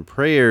thoughts and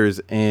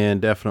prayers,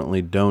 and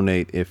definitely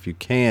donate if you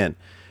can.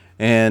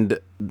 And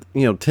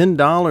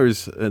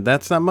 $10,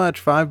 that's not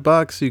much.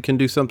 $5, you can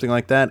do something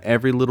like that.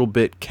 Every little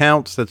bit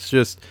counts. That's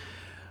just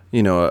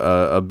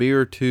a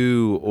beer or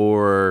two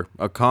or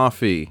a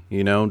coffee.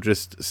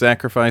 Just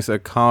sacrifice a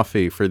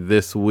coffee for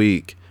this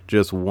week.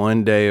 Just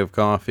one day of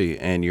coffee,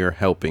 and you're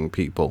helping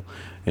people,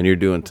 and you're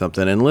doing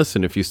something. And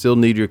listen, if you still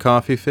need your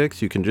coffee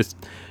fix, you can just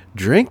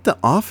drink the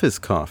office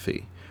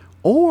coffee.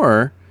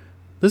 Or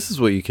this is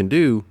what you can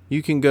do.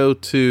 You can go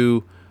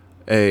to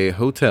a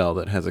hotel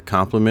that has a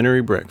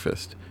complimentary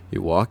breakfast.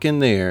 You walk in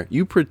there,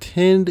 you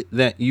pretend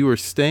that you are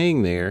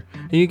staying there,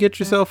 and you get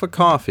yourself a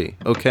coffee,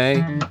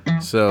 okay?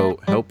 So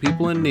help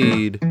people in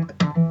need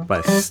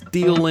by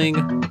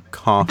stealing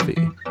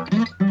coffee.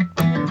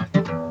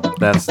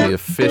 That's the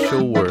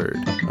official word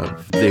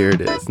of there it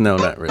is. No,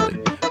 not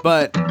really.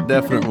 But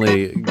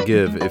definitely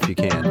give if you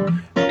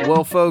can.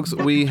 Well, folks,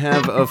 we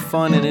have a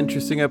fun and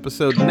interesting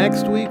episode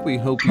next week. We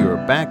hope you are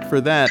back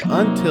for that.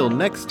 Until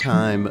next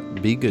time,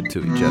 be good to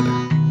each other.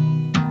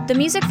 The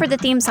music for the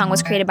theme song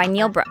was created by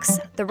Neil Brooks.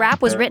 The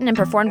rap was written and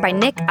performed by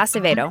Nick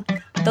Acevedo.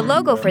 The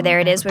logo for There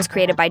It Is was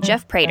created by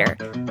Jeff Prater.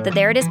 The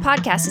There It Is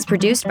podcast is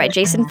produced by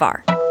Jason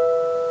Farr.